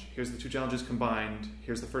challenge, here's the two challenges combined,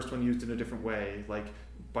 here's the first one used in a different way. Like,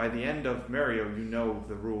 by the end of Mario, you know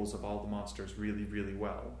the rules of all the monsters really, really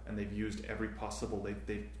well, and they've used every possible,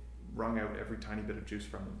 they've wrung out every tiny bit of juice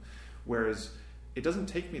from them. Whereas it doesn't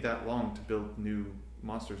take me that long to build new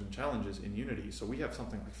monsters and challenges in Unity, so we have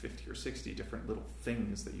something like 50 or 60 different little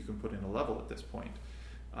things that you can put in a level at this point.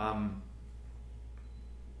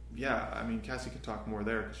 Yeah, I mean, Cassie could talk more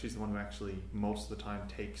there because she's the one who actually most of the time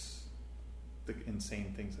takes the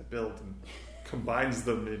insane things I built and combines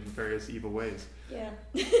them in various evil ways. Yeah.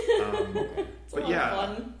 But yeah,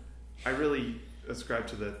 fun. I really ascribe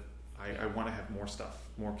to the I want to have more stuff,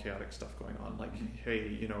 more chaotic stuff going on. Like, hey,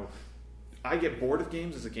 you know, I get bored of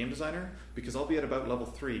games as a game designer because I'll be at about level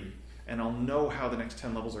 3 and I'll know how the next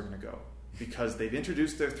 10 levels are going to go because they've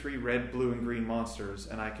introduced their 3 red, blue, and green monsters,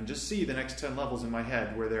 and I can just see the next 10 levels in my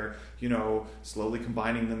head where they're, you know, slowly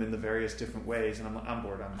combining them in the various different ways, and I'm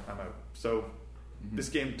bored. I'm out. So this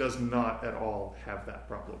game does not at all have that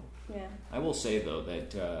problem. Yeah. I will say though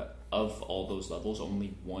that of all those levels,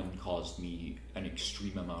 only one caused me an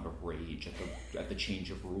extreme amount of rage at the change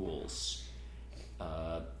of rules.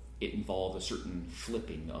 It involved a certain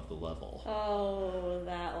flipping of the level. Oh,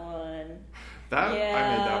 that one. I made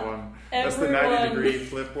that one. That's the 90-degree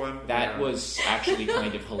flip one. That was actually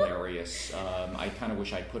kind of hilarious. I kind of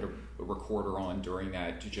wish I put a recorder on during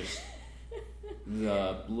that to just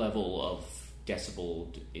the level of decibel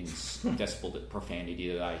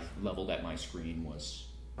profanity that I leveled at my screen was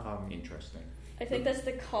interesting. I think that's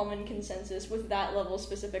the common consensus with that level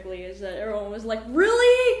specifically, is that everyone was like,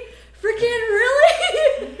 really? Freaking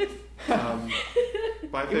really?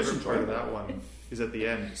 My favorite part of that one is at the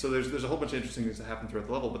end. So there's a whole bunch of interesting things that happen throughout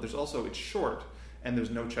the level, but there's also, it's short, and there's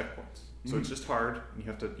no checkpoints. So it's just hard, and you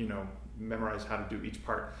have to, you know, memorize how to do each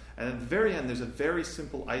part. And at the very end, there's a very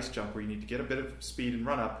simple ice jump where you need to get a bit of speed and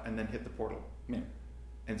run up, and then hit the portal. Yeah.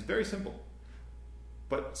 And it's very simple.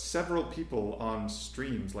 But several people on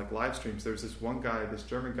streams, like live streams, there was this one guy, this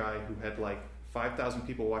German guy, who had like 5,000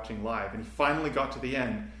 people watching live, and he finally got to the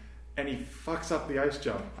end, and he fucks up the ice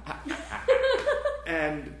jump.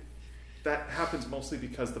 And that happens mostly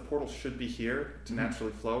because the portal should be here to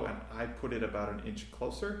naturally flow, and I put it about an inch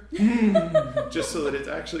closer, just so that it's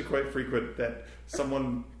actually quite frequent that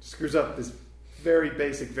someone screws up this very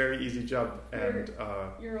basic, very easy jump, and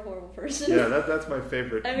you're a horrible person. Yeah, that's my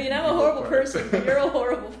favorite. I mean, I'm a horrible person, but you're a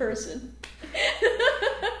horrible person.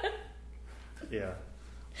 Yeah.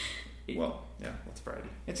 Well, yeah, that's variety.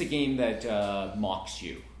 It's a game that mocks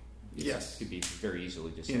you. Yes. It could be very easily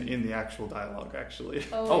deceived. In the actual dialogue, actually.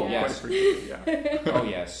 Oh yes. Quite frequently, yeah. Oh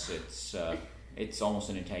yes, it's almost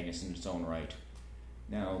an antagonist in its own right.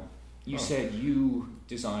 Now, you said you've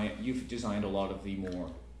designed a lot of the more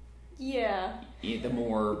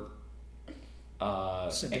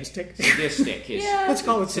sadistic. Sadistic is Let's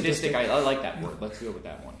call it sadistic. I like that word. Let's go with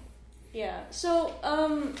that one. Yeah. So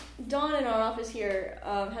Don in our office here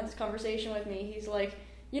had this conversation with me. He's like,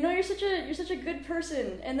 you know, you're such a good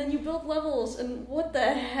person, and then you build levels, and what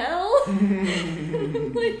the hell?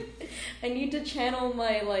 Like, I need to channel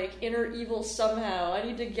my like inner evil somehow. I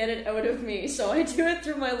need to get it out of me, so I do it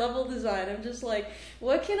through my level design. I'm just like,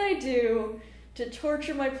 what can I do to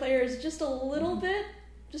torture my players just a little bit,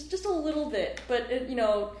 just a little bit, but you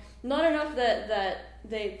know, not enough that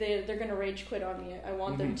they're gonna rage quit on me. I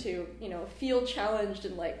want them to, you know, feel challenged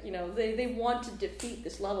and like, you know, they want to defeat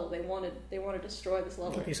this level. They want to destroy this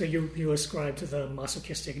level. Okay, so you ascribe to the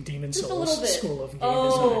masochistic Demon just Souls a little bit. school of game design.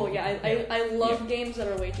 Oh yeah, I love games that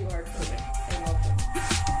are way too hard for me. I love them.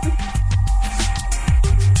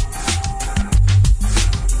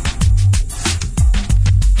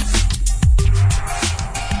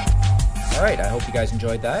 All right, I hope you guys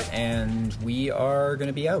enjoyed that, and we are going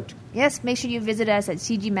to be out. Yes, make sure you visit us at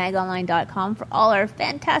cgmagonline.com for all our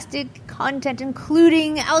fantastic content,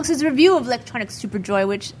 including Alex's review of Electronic Superjoy,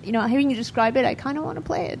 which, you know, hearing you describe it, I kind of want to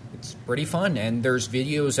play it. It's pretty fun, and there's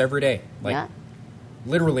videos every day. Like, yeah.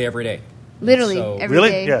 literally every day. Literally So- every Really?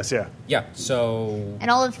 day. Yes, yeah. Yeah, so And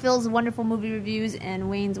all of Phil's wonderful movie reviews and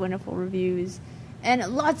Wayne's wonderful reviews. And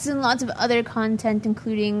lots of other content,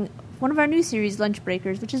 including one of our new series, Lunch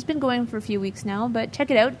Breakers, which has been going for a few weeks now. But check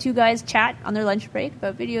it out. Two guys chat on their lunch break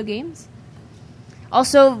about video games.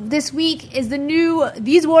 Also, this week is the new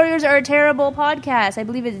These Warriors Are Terrible podcast. I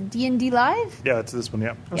believe it's D&D Live. Yeah, it's this one,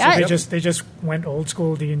 yeah. So Yeah. they just went old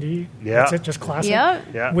school D&D. Yeah. That's it, just classic. Yeah.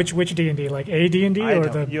 Yeah. Which D&D, like a D&D I or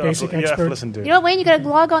don't- the you have basic to- you have to expert? listen to it. You know what, Wayne? You got to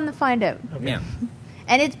log on to find out. yeah.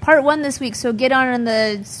 And it's part 1 this week, so get on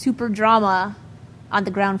the super drama on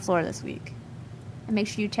the ground floor this week. And make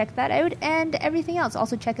sure you check that out and everything else.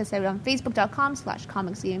 Also check us out on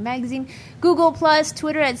Facebook.com/Comics Gaming Magazine, Google+,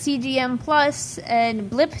 Twitter at CGM+, and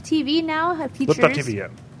Blip TV now have features. Blip.tv, yeah.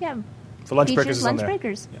 Yeah. For Lunch Features Breakers is on Lunch there.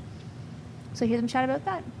 Breakers. So hear them chat about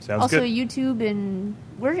that. Sounds also good. YouTube, and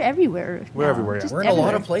we're everywhere. We're now. everywhere, yeah. Just We're in a lot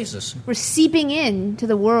everywhere. of places. We're seeping in to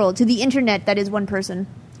the world, to the internet that is one person.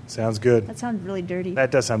 Sounds good. That sounds really dirty.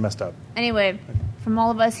 That does sound messed up. Anyway, from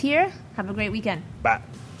all of us here, have a great weekend. Bye.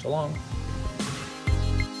 So long.